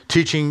 again,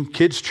 teaching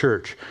kids'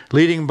 church,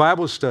 leading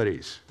Bible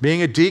studies,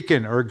 being a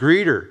deacon or a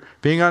greeter,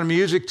 being on a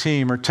music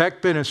team or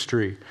tech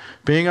ministry,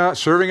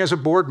 serving as a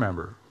board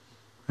member.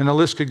 And the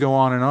list could go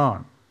on and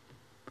on.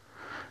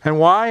 And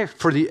why?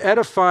 For the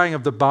edifying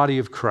of the body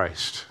of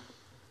Christ.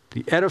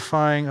 The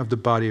edifying of the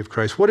body of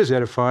Christ. What is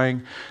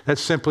edifying?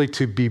 That's simply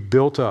to be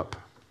built up,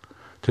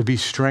 to be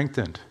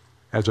strengthened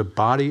as a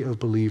body of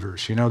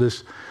believers. You know,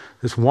 this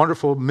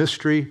wonderful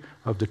mystery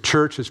of the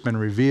church that's been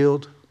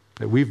revealed,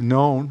 that we've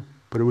known,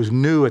 but it was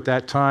new at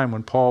that time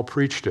when Paul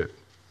preached it.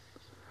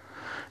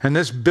 And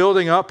this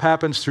building up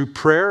happens through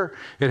prayer.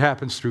 It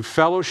happens through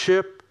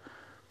fellowship,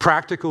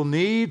 practical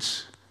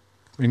needs,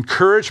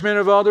 encouragement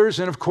of others,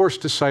 and of course,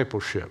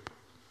 discipleship.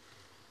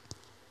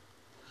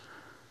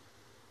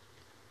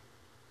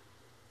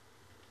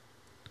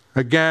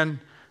 Again,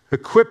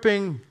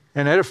 equipping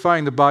and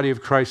edifying the body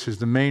of Christ is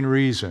the main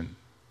reason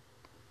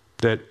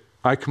that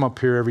I come up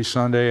here every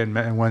Sunday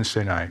and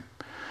Wednesday night.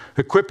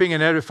 Equipping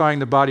and edifying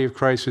the body of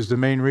Christ is the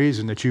main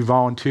reason that you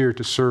volunteer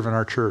to serve in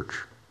our church.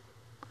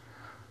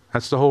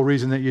 That's the whole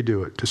reason that you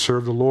do it, to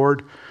serve the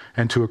Lord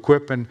and to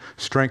equip and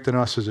strengthen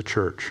us as a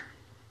church.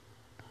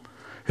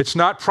 It's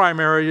not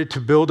primarily to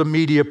build a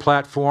media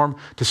platform,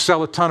 to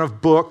sell a ton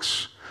of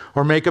books,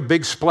 or make a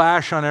big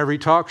splash on every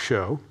talk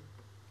show.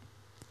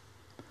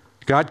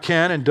 God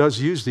can and does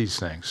use these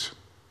things.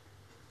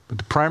 But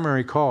the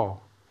primary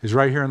call is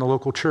right here in the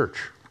local church.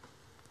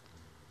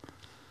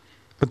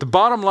 But the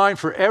bottom line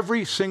for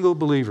every single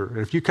believer,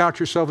 if you count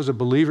yourself as a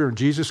believer in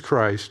Jesus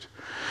Christ,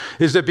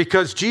 is that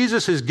because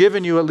Jesus has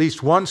given you at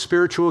least one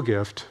spiritual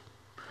gift,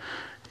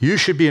 you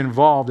should be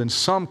involved in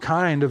some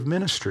kind of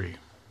ministry.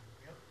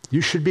 You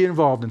should be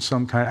involved in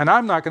some kind. And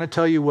I'm not going to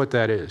tell you what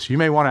that is. You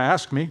may want to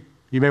ask me.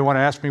 You may want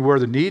to ask me where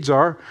the needs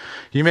are.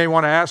 You may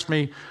want to ask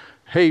me,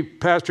 hey,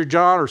 Pastor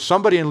John, or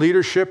somebody in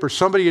leadership, or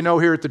somebody you know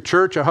here at the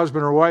church, a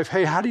husband or wife,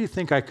 hey, how do you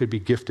think I could be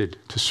gifted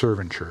to serve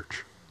in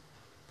church?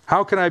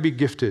 How can I be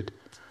gifted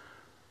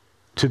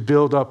to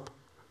build up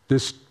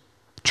this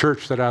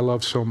church that I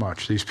love so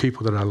much, these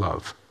people that I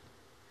love?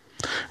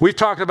 We've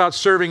talked about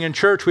serving in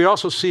church. We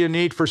also see a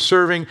need for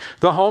serving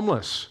the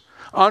homeless,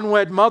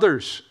 unwed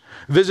mothers,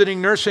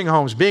 visiting nursing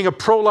homes, being a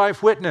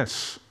pro-life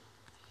witness,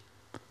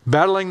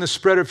 battling the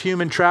spread of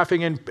human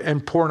trafficking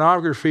and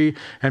pornography,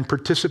 and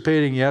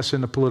participating, yes,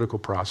 in the political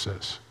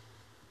process.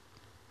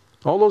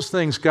 All those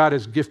things God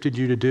has gifted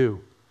you to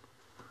do,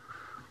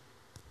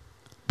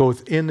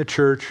 both in the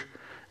church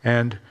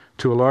and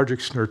to a large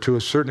extent, or to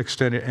a certain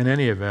extent in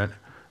any event,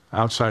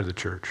 outside of the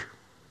church.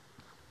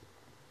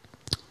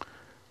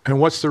 And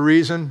what's the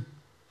reason?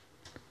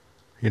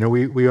 You know,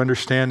 we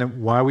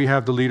understand why we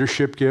have the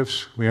leadership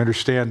gifts. We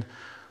understand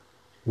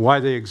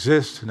why they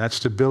exist, and that's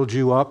to build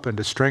you up and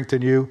to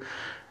strengthen you.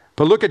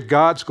 But look at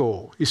God's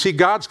goal. You see,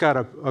 God's got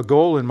a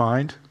goal in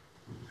mind,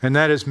 and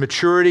that is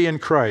maturity in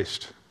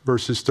Christ,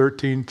 verses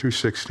 13 through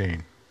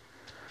 16.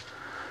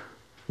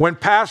 When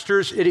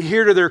pastors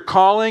adhere to their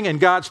calling and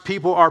God's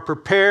people are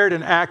prepared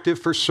and active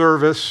for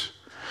service,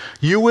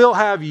 you will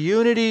have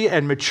unity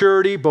and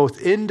maturity both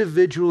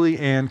individually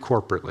and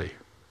corporately.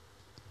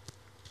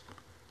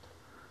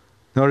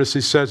 Notice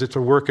he says it's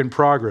a work in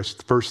progress,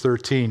 verse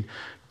 13.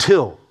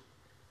 Till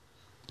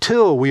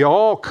we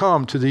all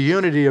come to the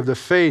unity of the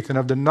faith and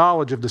of the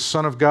knowledge of the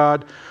Son of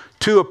God,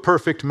 to a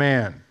perfect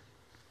man.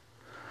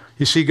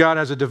 You see, God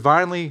has a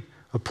divinely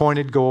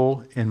appointed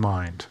goal in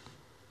mind.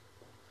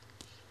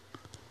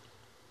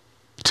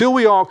 Till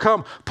we all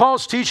come.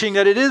 Paul's teaching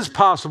that it is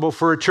possible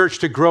for a church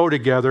to grow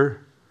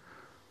together,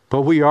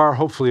 but we are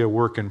hopefully a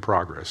work in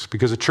progress,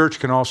 because a church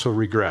can also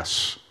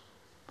regress.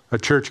 A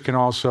church can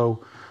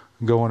also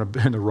go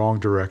in the wrong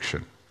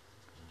direction.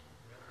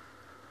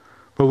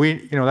 But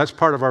that's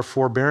part of our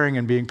forbearing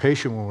and being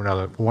patient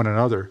with one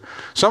another.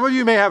 Some of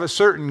you may have a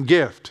certain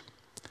gift,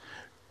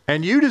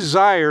 and you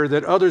desire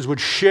that others would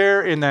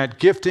share in that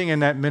gifting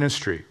and that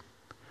ministry.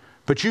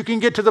 But you can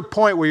get to the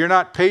point where you're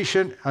not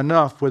patient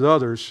enough with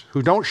others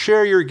who don't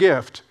share your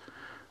gift,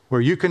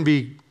 where you can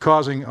be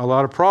causing a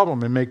lot of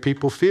problem and make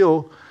people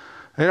feel,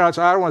 I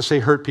don't want to say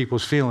hurt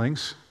people's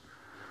feelings,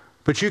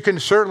 but you can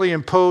certainly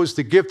impose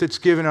the gift that's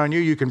given on you.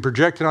 You can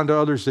project it onto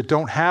others that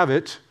don't have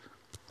it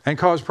and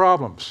cause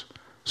problems.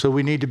 So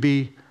we need to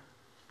be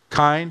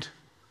kind,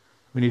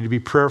 we need to be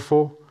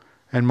prayerful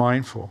and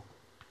mindful.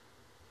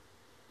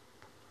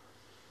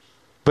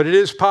 But it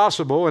is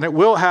possible, and it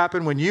will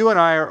happen when you and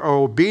I are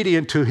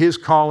obedient to his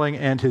calling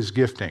and his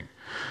gifting.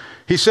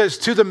 He says,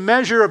 to the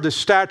measure of the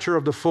stature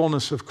of the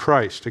fullness of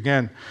Christ.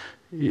 Again,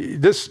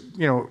 this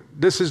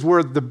is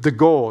where the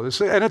goal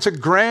is. And it's a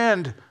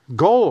grand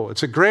goal.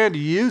 It's a grand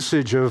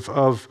usage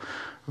of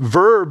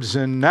verbs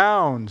and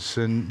nouns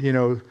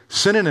and,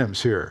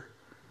 synonyms here.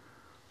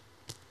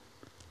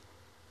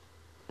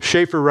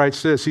 Schaeffer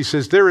writes this. He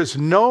says, there is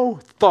no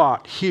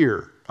thought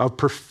here of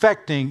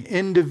perfecting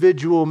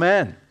individual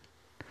men.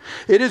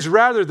 It is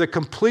rather the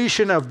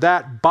completion of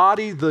that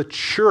body, the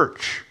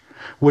church,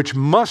 which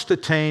must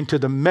attain to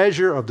the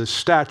measure of the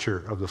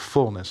stature of the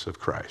fullness of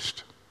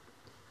Christ.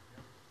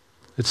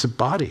 It's a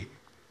body.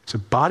 It's a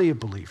body of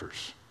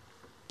believers.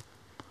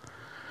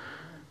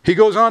 He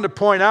goes on to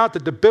point out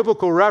that the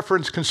biblical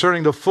reference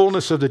concerning the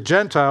fullness of the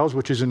Gentiles,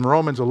 which is in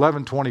Romans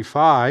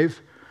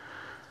 11:25,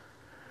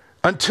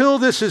 until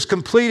this is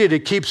completed,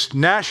 it keeps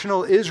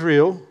national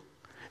Israel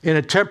in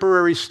a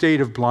temporary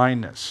state of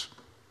blindness.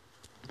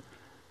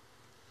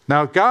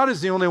 Now, God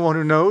is the only one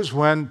who knows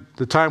when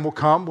the time will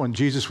come when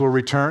Jesus will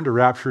return to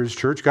rapture his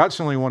church. God's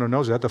the only one who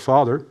knows that, the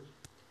Father.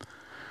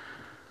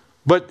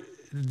 But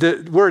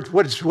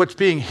what's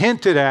being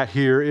hinted at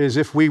here is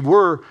if we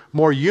were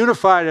more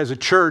unified as a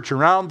church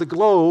around the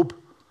globe,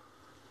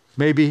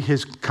 maybe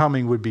his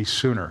coming would be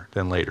sooner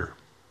than later.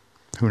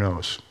 Who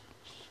knows?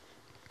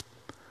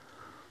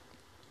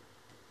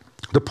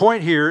 The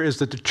point here is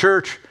that the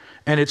church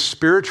and its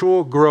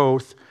spiritual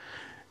growth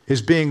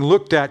is being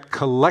looked at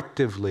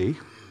collectively.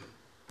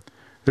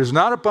 There's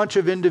not a bunch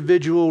of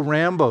individual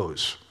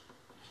Rambos.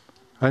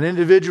 An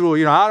individual,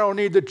 I don't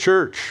need the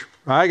church.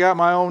 I got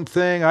my own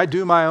thing. I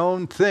do my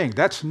own thing.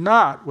 That's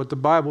not what the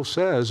Bible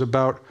says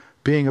about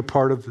being a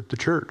part of the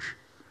church.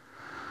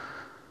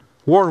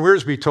 Warren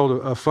Wiersbe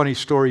told a funny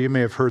story. You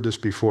may have heard this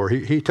before.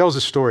 He tells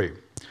a story.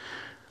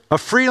 A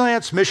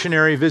freelance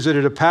missionary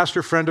visited a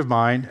pastor friend of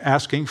mine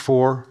asking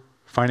for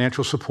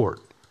financial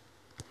support.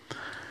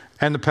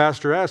 And the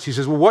pastor asked, he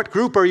says, well, what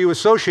group are you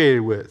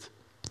associated with?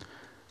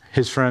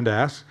 His friend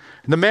asked.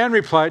 And the man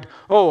replied,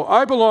 oh,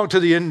 I belong to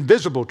the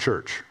invisible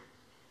church.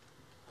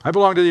 I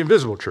belong to the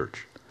invisible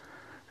church.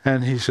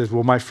 And he says,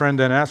 well, my friend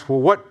then asked, well,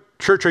 what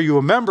church are you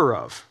a member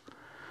of?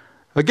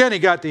 Again, he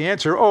got the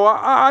answer, oh,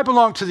 I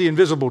belong to the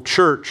invisible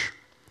church.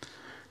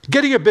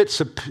 Getting a bit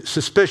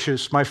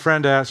suspicious, my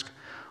friend asked,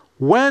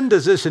 when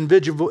does this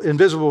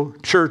invisible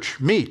church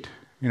meet?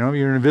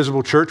 You're an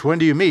invisible church. When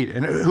do you meet?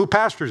 And who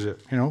pastors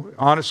it?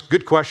 Honest,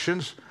 good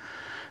questions.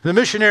 The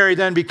missionary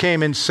then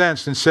became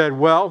incensed and said,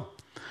 well,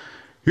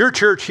 your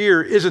church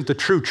here isn't the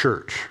true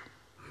church.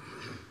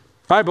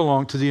 I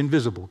belong to the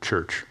invisible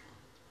church.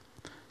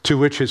 To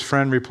which his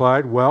friend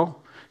replied,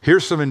 well,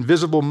 here's some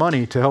invisible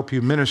money to help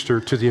you minister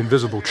to the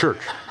invisible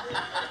church.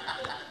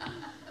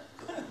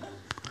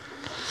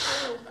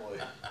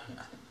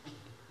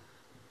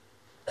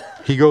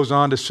 He goes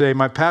on to say,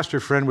 my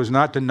pastor friend was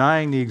not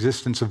denying the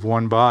existence of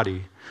one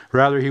body.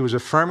 Rather, he was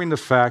affirming the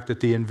fact that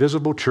the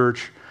invisible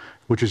church,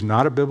 which is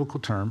not a biblical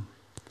term,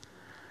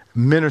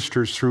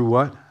 ministers through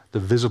what? The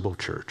visible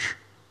church.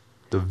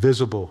 The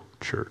visible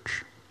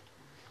church.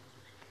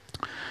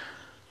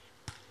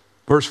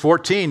 Verse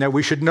 14, that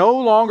we should no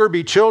longer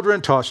be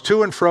children tossed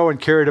to and fro and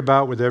carried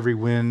about with every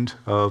wind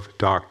of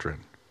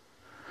doctrine.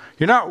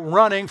 You're not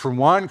running from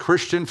one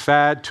Christian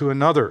fad to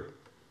another.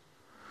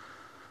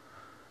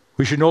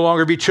 We should no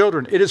longer be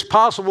children. It is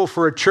possible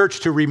for a church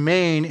to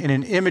remain in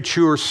an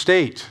immature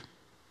state.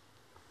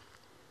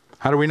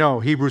 How do we know?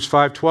 Hebrews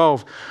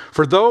 5:12.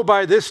 For though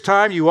by this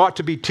time you ought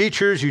to be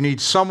teachers, you need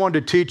someone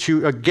to teach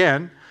you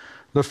again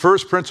the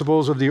first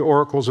principles of the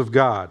oracles of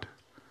God.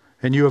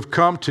 And you have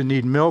come to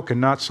need milk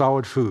and not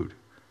solid food.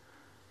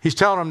 He's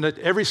telling them that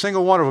every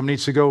single one of them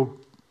needs to go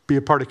be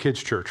a part of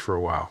kids' church for a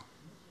while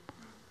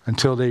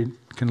until they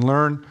can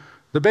learn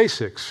the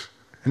basics.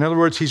 In other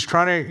words, he's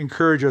trying to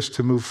encourage us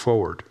to move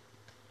forward.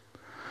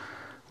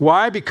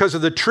 Why? Because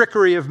of the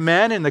trickery of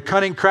men and the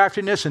cunning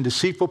craftiness and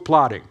deceitful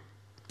plotting.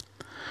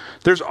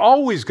 There's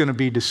always going to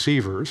be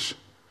deceivers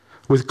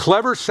with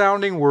clever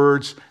sounding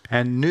words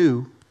and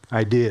new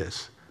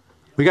ideas.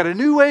 We got a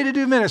new way to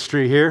do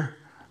ministry here.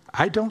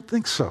 I don't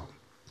think so.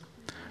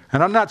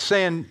 And I'm not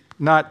saying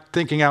not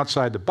thinking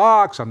outside the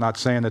box. I'm not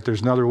saying that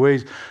there's other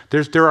ways.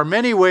 There are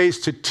many ways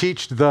to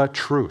teach the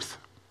truth.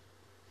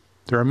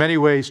 There are many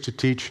ways to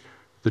teach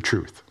the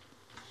truth.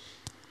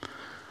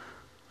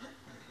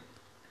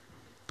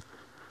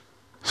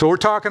 So we're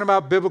talking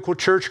about biblical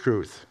church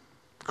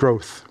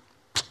growth.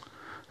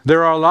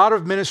 There are a lot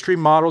of ministry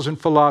models and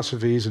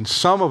philosophies, and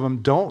some of them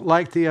don't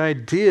like the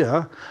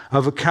idea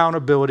of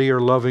accountability or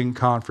loving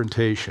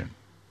confrontation,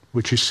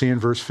 which you see in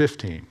verse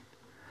 15.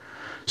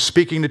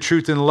 Speaking the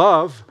truth in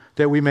love,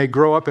 that we may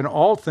grow up in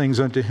all things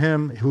unto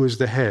him who is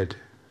the head.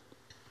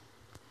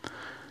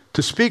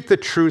 To speak the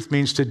truth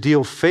means to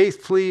deal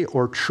faithfully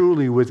or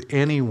truly with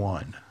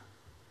anyone.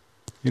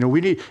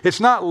 It's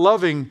not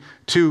loving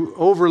to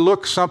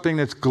overlook something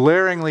that's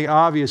glaringly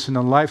obvious in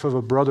the life of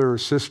a brother or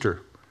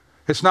sister.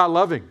 It's not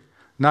loving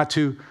not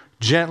to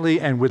gently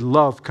and with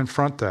love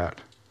confront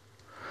that.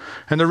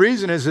 And the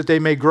reason is that they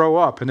may grow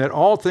up and that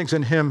all things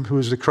in him who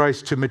is the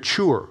Christ to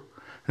mature.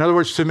 In other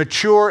words, to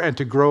mature and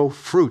to grow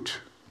fruit.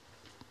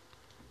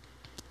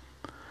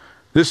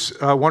 This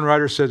one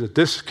writer said that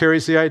this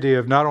carries the idea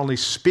of not only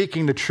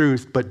speaking the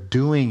truth, but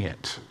doing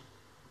it.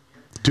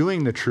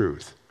 Doing the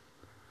truth.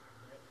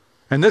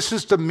 And this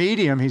is the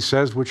medium, he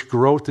says, which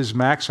growth is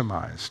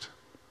maximized.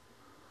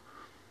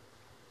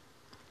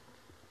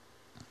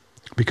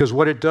 Because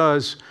what it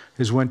does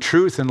is when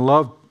truth and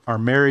love are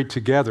married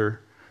together,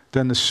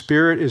 then the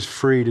Spirit is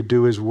free to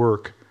do his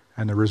work,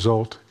 and the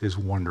result is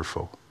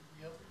wonderful.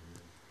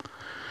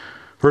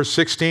 Verse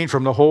 16,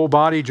 from the whole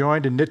body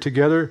joined and knit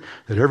together,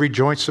 that every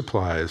joint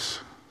supplies.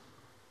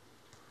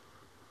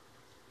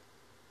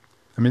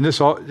 I mean,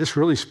 this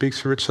really speaks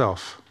for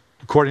itself.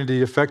 According to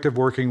the effective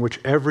working which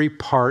every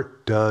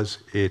part does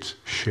its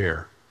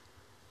share.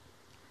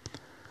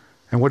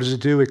 And what does it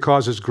do? It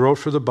causes growth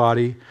for the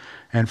body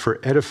and for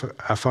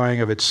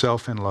edifying of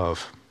itself in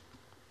love.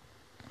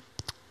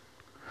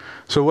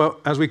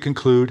 So as we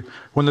conclude,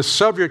 when the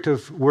subject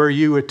of where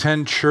you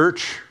attend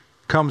church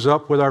comes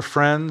up with our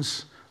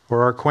friends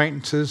or our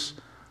acquaintances,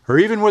 or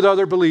even with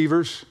other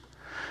believers,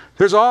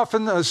 there's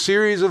often a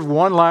series of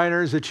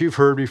one-liners that you've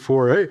heard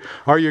before. Hey,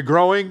 are you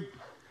growing?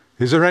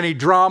 Is there any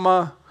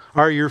drama?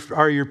 Are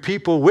your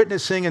people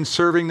witnessing and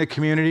serving the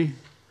community?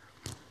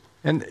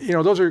 And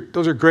those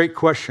are great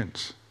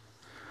questions.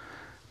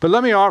 But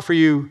let me offer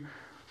you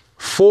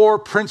 4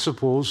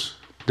 principles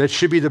that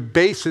should be the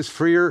basis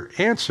for your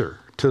answer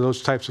to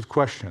those types of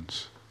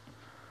questions.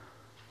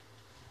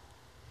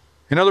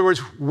 In other words,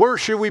 where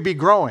should we be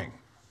growing,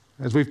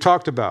 as we've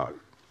talked about?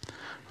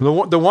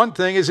 The one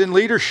thing is in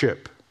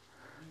leadership.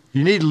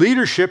 You need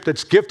leadership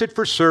that's gifted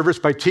for service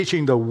by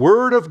teaching the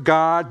Word of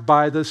God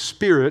by the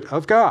Spirit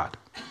of God.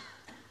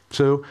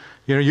 So,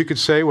 you could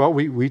say, well,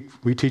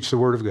 we teach the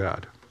Word of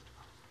God.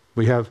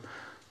 We have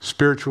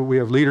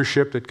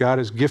leadership that God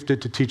has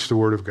gifted to teach the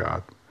Word of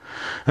God.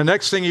 The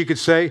next thing you could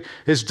say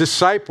is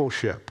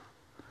discipleship.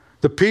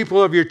 The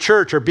people of your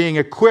church are being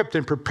equipped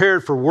and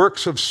prepared for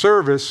works of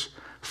service,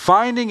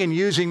 finding and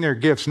using their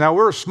gifts. Now,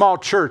 we're a small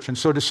church, and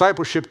so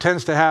discipleship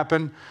tends to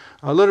happen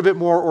a little bit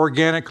more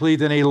organically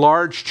than a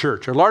large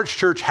church. A large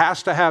church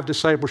has to have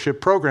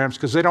discipleship programs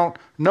because they don't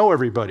know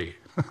everybody.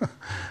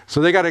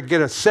 So they got to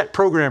get a set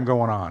program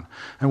going on.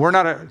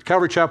 And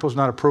Calvary Chapel is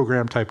not a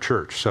program type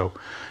church. So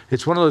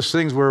it's one of those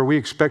things where we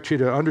expect you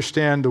to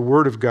understand the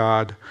Word of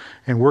God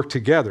and work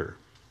together.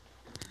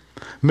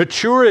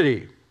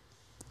 Maturity.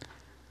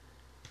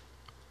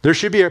 There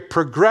should be a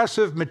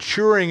progressive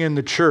maturing in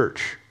the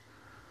church.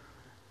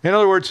 In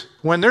other words,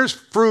 when there's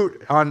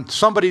fruit on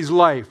somebody's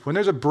life, when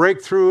there's a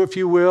breakthrough, if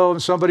you will, in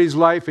somebody's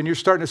life, and you're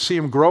starting to see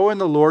them grow in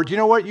the Lord, you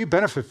know what? You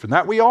benefit from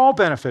that. We all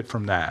benefit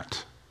from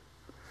that.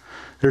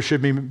 There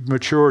should be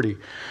maturity.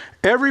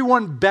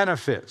 Everyone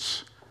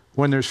benefits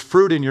when there's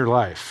fruit in your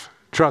life.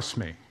 Trust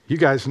me. You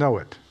guys know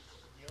it.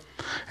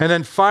 And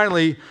then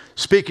finally,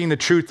 speaking the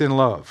truth in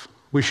love.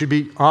 We should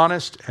be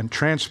honest and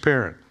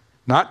transparent.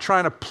 Not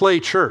trying to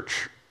play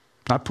church.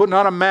 Not putting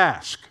on a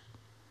mask.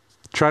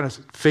 Trying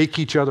to fake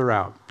each other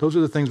out. Those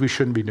are the things we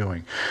shouldn't be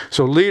doing.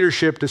 So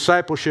leadership,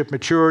 discipleship,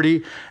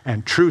 maturity,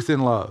 and truth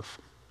in love.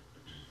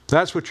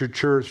 That's what your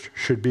church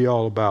should be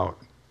all about.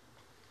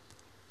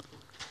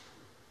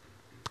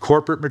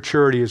 Corporate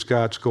maturity is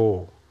God's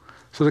goal.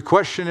 So the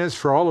question is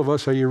for all of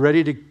us, are you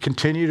ready to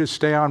continue to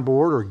stay on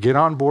board or get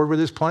on board with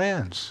His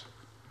plans?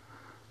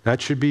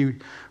 That should be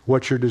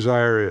what your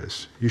desire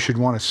is. You should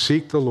want to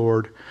seek the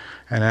Lord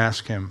and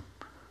ask Him,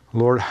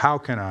 Lord, how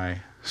can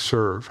I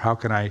serve?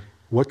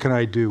 What can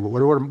I do?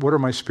 What are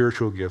my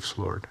spiritual gifts,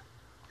 Lord?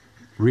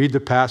 Read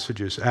the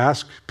passages.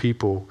 Ask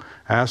people.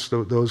 Ask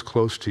those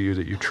close to you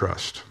that you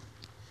trust.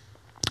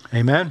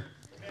 Amen?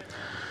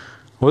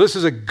 Well, this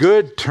is a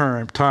good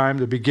time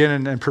to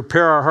begin and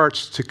prepare our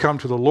hearts to come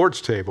to the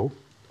Lord's table.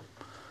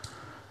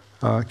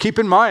 Keep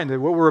in mind that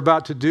what we're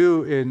about to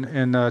do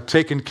in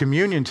taking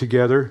communion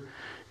together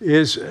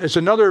is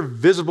another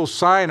visible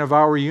sign of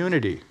our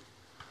unity.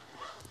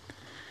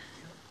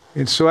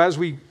 And so as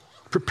we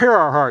prepare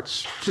our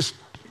hearts, just,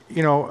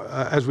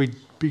 as we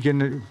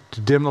begin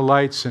to dim the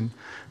lights and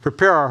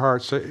prepare our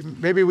hearts,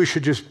 maybe we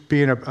should just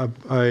be in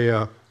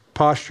a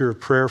posture of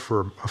prayer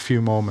for a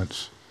few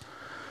moments.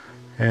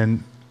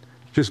 And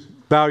just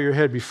bow your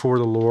head before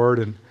the Lord.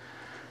 And,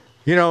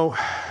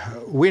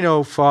 we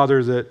know,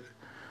 Father, that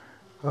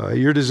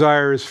your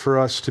desire is for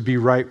us to be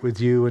right with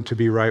you and to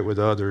be right with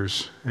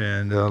others.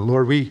 And,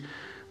 Lord, we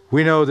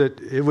know that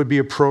it would be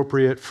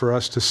appropriate for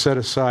us to set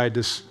aside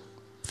this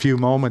few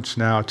moments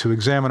now to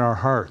examine our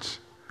hearts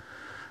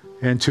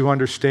and to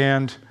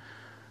understand,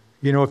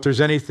 if there's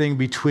anything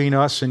between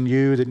us and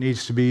you that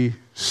needs to be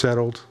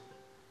settled,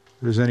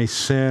 if there's any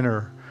sin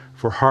or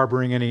if we're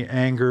harboring any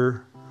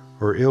anger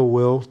or ill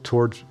will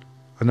towards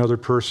another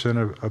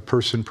person, a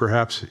person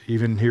perhaps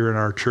even here in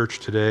our church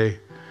today.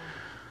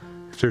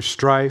 If there's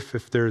strife,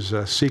 if there's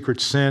a secret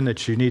sin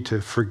that you need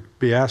to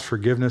be asked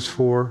forgiveness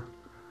for,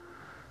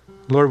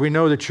 Lord, we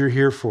know that you're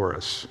here for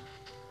us.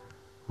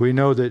 We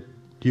know that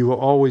you will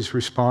always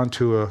respond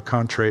to a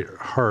contrite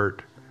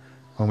heart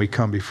when we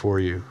come before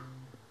you.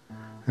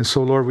 And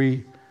so, Lord,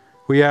 we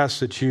ask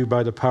that you,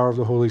 by the power of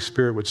the Holy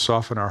Spirit, would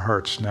soften our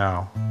hearts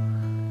now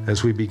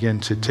as we begin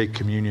to take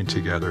communion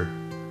together.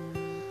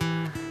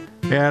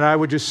 And I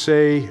would just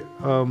say,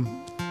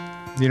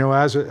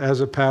 as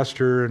a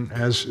pastor and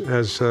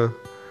as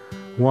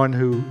one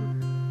who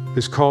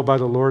is called by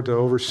the Lord to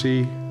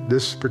oversee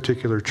this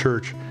particular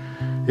church,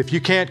 if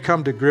you can't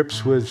come to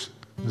grips with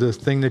the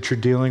thing that you're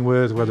dealing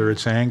with, whether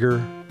it's anger,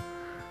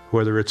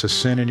 whether it's a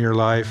sin in your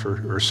life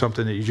or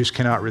something that you just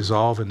cannot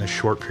resolve in this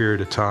short period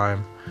of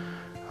time,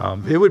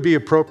 it would be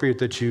appropriate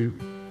that you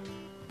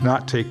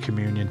not take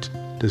communion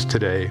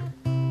today.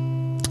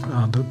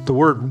 The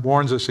Word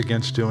warns us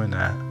against doing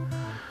that.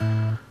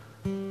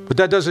 But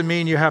that doesn't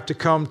mean you have to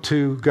come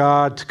to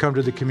God, to come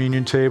to the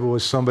communion table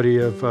as somebody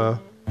of,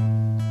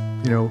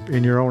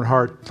 in your own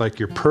heart, like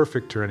you're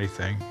perfect or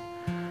anything.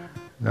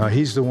 No,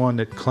 He's the one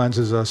that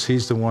cleanses us.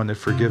 He's the one that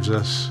forgives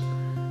us.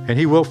 And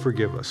He will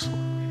forgive us.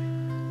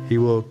 He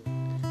will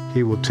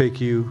take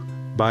you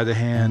by the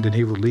hand and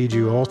He will lead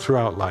you all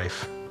throughout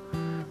life,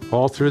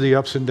 all through the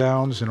ups and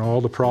downs and all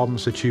the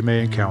problems that you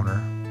may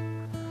encounter.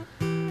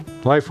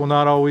 Life will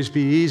not always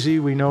be easy.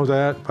 We know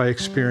that by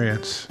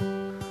experience.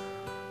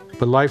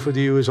 But life with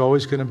you is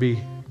always going to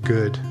be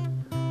good.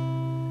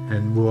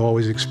 And we'll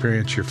always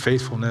experience your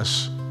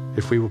faithfulness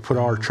if we will put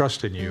our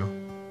trust in you.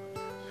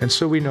 And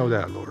so we know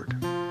that, Lord.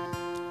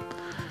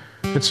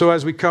 And so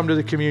as we come to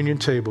the communion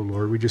table,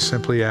 Lord, we just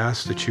simply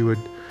ask that you would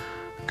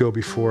go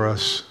before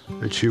us,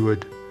 that you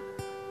would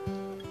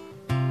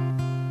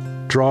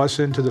draw us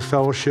into the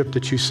fellowship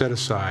that you set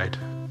aside.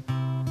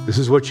 This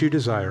is what you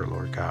desire,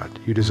 Lord God.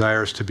 You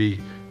desire us to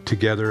be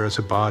together as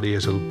a body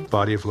of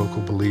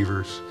local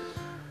believers.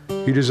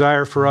 You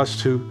desire for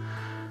us to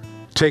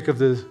take of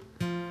the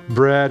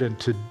bread and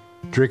to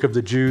drink of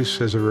the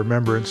juice as a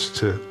remembrance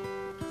to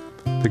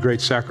the great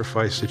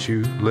sacrifice that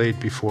you laid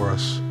before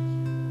us,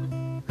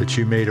 that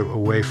you made a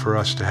way for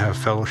us to have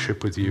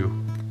fellowship with you.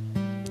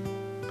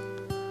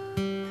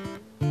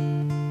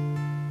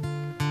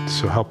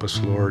 So help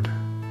us, Lord.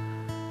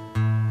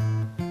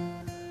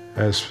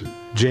 As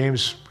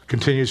James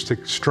continues to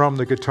strum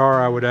the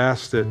guitar, I would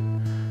ask that,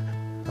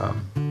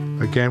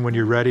 again, when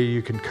you're ready,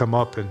 you can come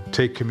up and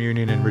take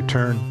communion and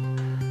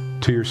return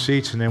to your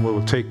seats, and then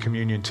we'll take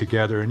communion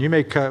together. And you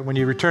may, when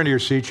you return to your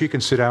seats, you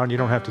can sit down. You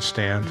don't have to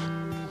stand.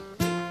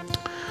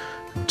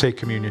 We'll take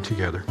communion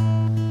together.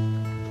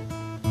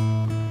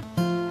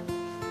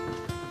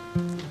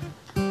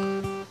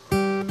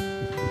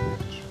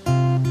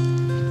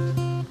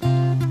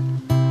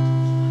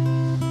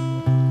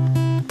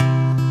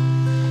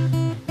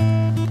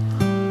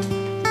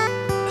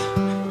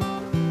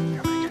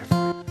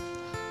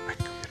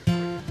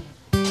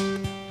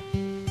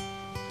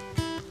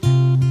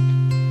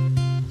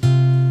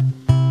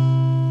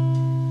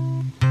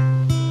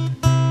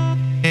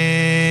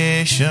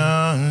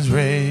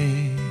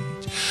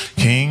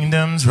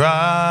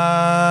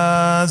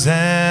 Rise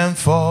and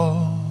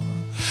fall.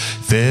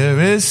 There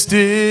is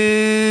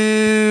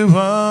still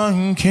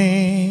one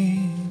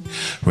King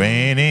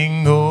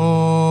reigning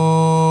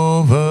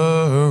over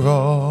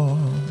all.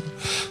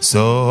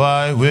 So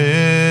I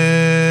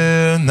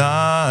will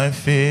not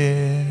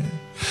fear,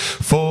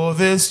 for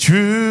this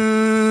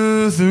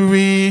truth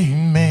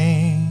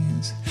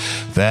remains,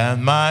 that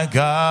my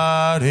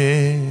God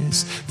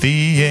is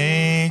the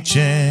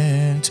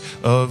Ancient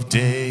of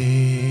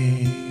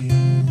Days.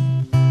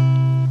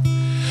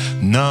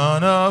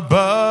 None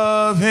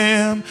above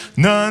him,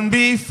 none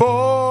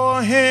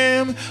before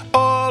him,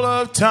 all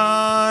of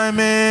time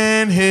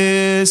in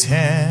his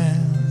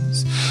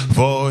hands.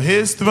 For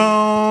his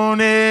throne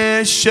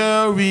it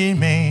shall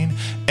remain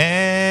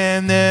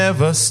and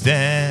never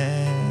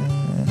stand.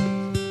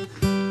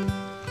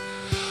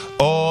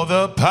 All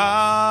the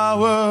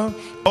power,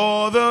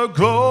 all the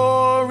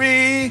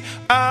glory,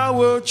 I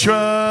will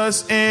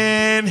trust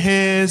in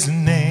his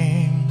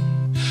name.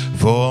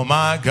 For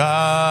my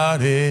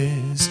God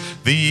is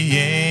the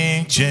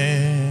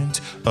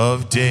Ancient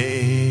of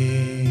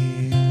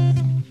Days.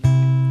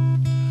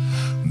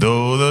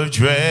 Though the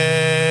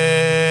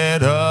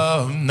dread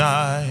of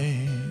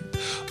night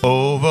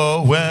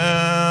overwhelms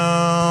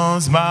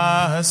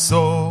my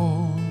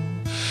soul,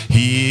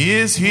 he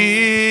is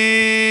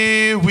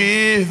here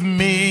with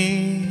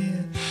me.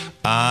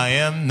 I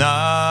am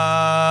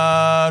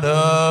not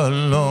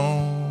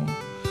alone.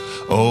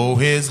 Oh,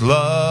 his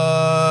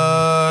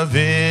love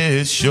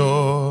is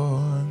sure,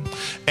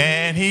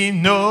 and he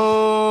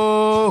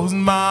knows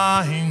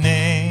my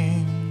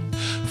name.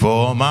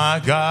 For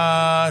my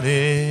God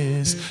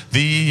is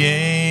the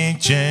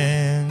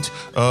Ancient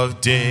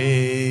of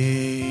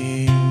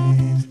Days.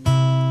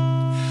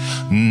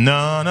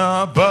 None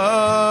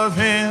above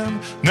him,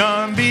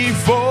 none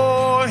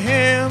before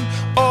him,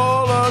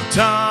 all of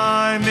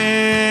time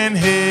in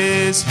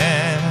his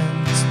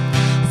hands.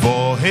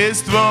 For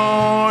his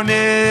throne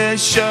it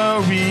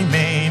shall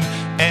remain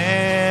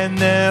and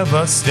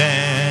never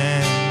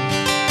stand.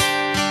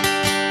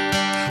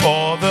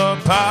 All the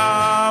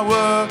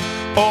power,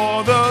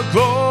 all the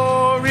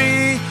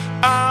glory,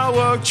 I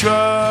will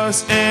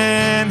trust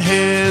in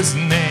his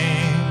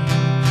name.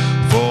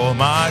 For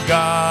my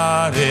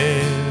God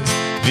is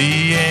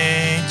the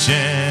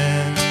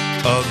Ancient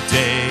of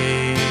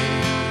Days.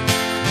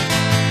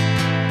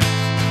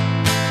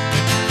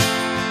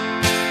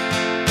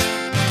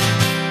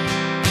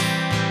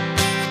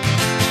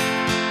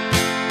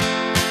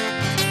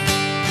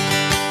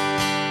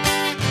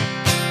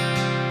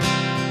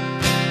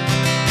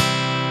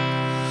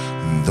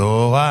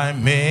 Though I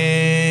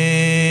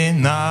may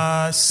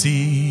not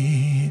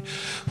see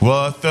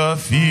what the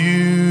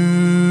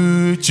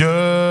future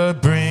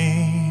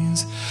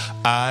brings,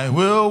 I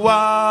will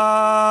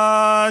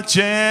watch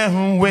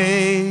and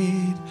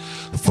wait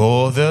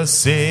for the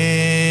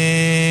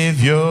Savior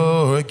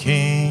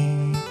King.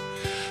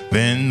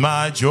 when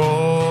my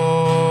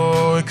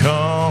joy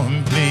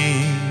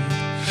complete,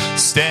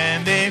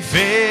 standing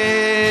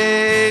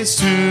face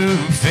to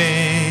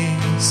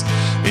face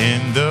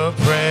in the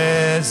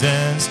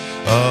presence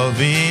of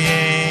the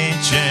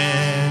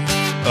Ancient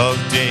of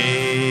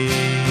Days.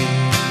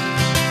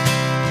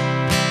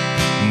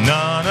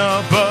 None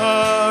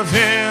above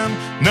him,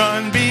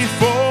 none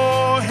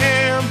before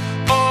him,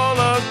 all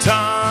of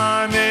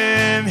time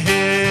in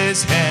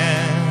his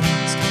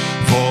hands.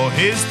 For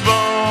his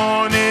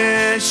throne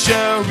it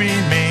shall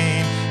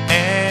remain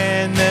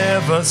and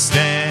never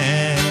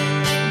stand.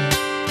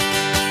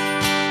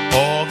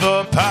 All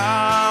the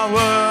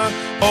power,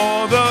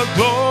 all the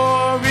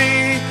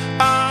glory,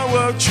 I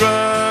will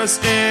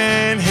trust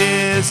in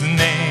his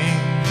name.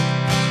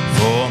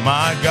 For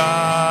my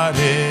God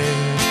is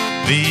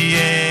the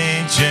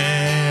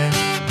Ancient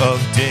of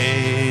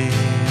Days.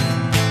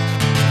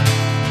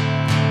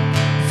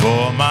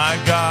 For my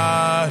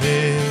God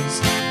is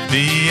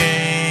the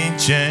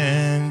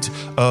Ancient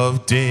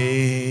of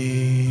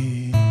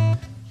Days.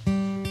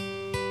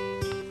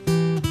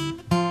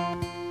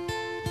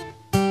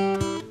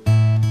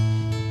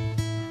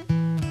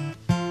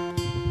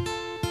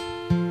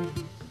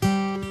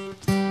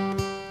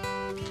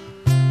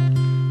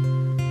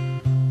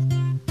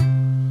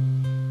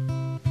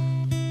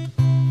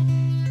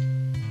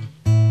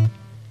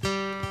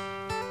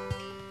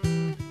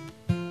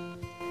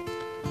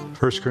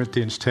 First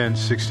Corinthians 10,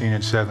 16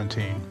 and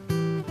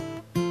 17.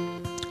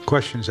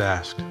 Questions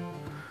asked.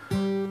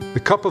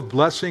 The cup of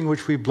blessing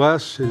which we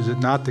bless, is it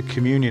not the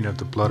communion of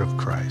the blood of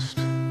Christ?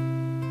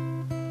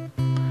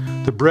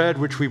 The bread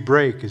which we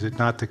break, is it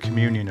not the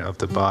communion of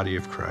the body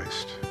of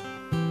Christ?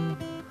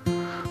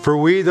 For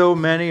we, though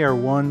many, are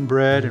one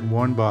bread and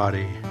one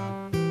body,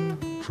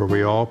 for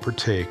we all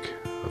partake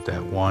of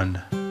that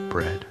one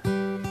bread.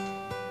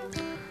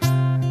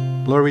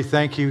 Lord, we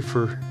thank you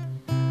for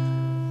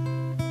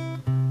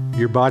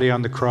your body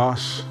on the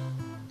cross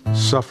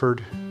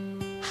suffered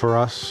for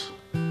us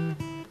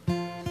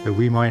that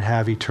we might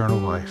have eternal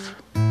life.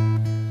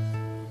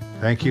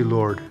 Thank you,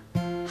 Lord,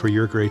 for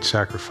your great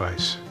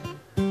sacrifice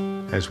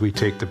as we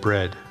take the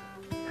bread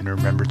in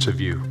remembrance of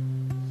you.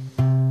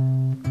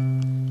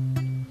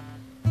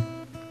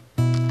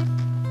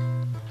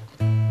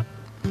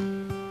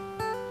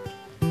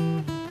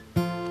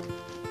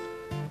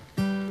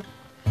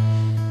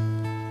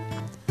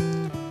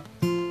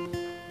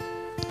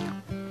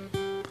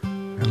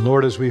 And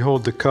Lord, as we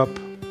hold the cup,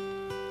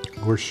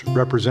 which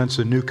represents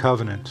a new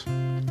covenant,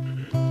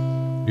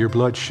 your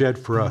blood shed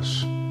for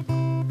us, a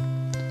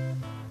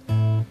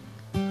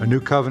new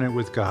covenant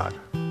with God,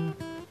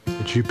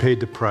 that you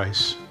paid the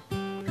price,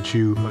 that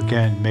you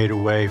again made a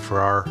way for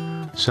our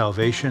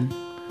salvation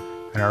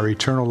and our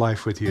eternal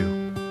life with you.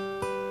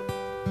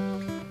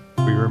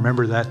 We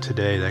remember that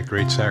today, that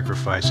great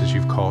sacrifice as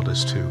you've called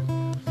us to,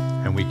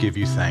 and we give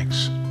you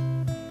thanks.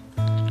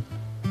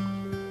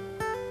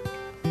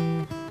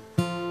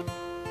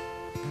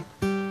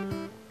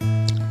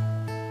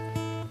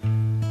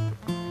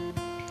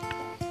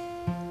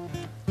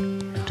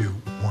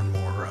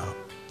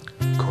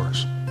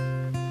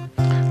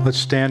 Let's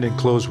stand and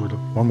close with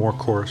one more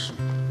chorus.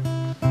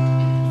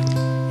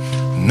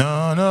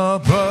 None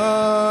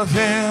above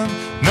him,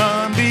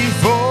 none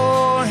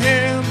before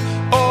him,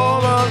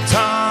 all of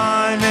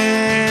time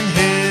in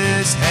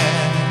his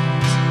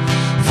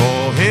hands.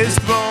 For his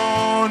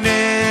throne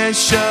it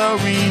shall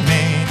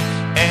remain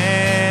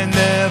and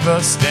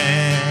never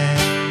stand.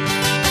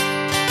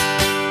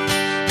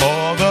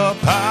 All the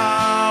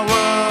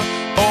power,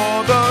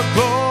 all the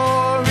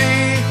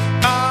glory,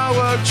 I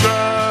will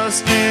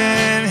trust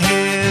in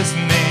his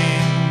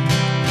name.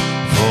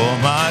 For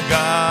my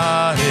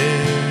God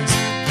is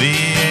the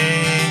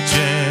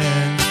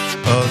Ancient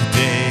of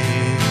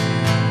Days.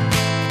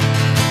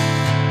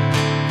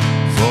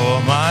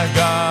 For my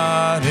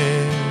God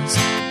is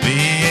the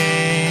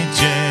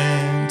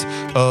Ancient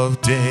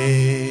of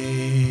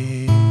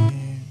Days.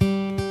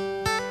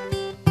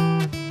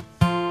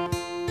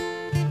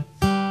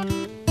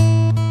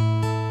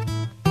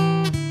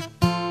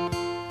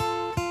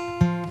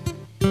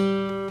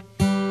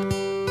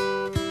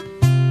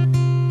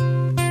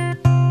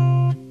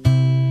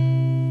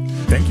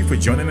 Thank you for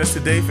joining us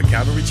today for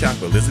Calvary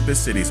Chapel Elizabeth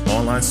City's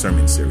online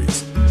sermon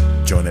series.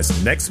 Join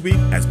us next week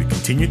as we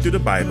continue through the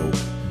Bible,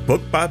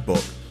 book by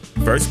book,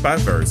 verse by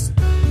verse,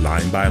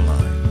 line by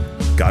line.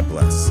 God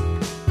bless.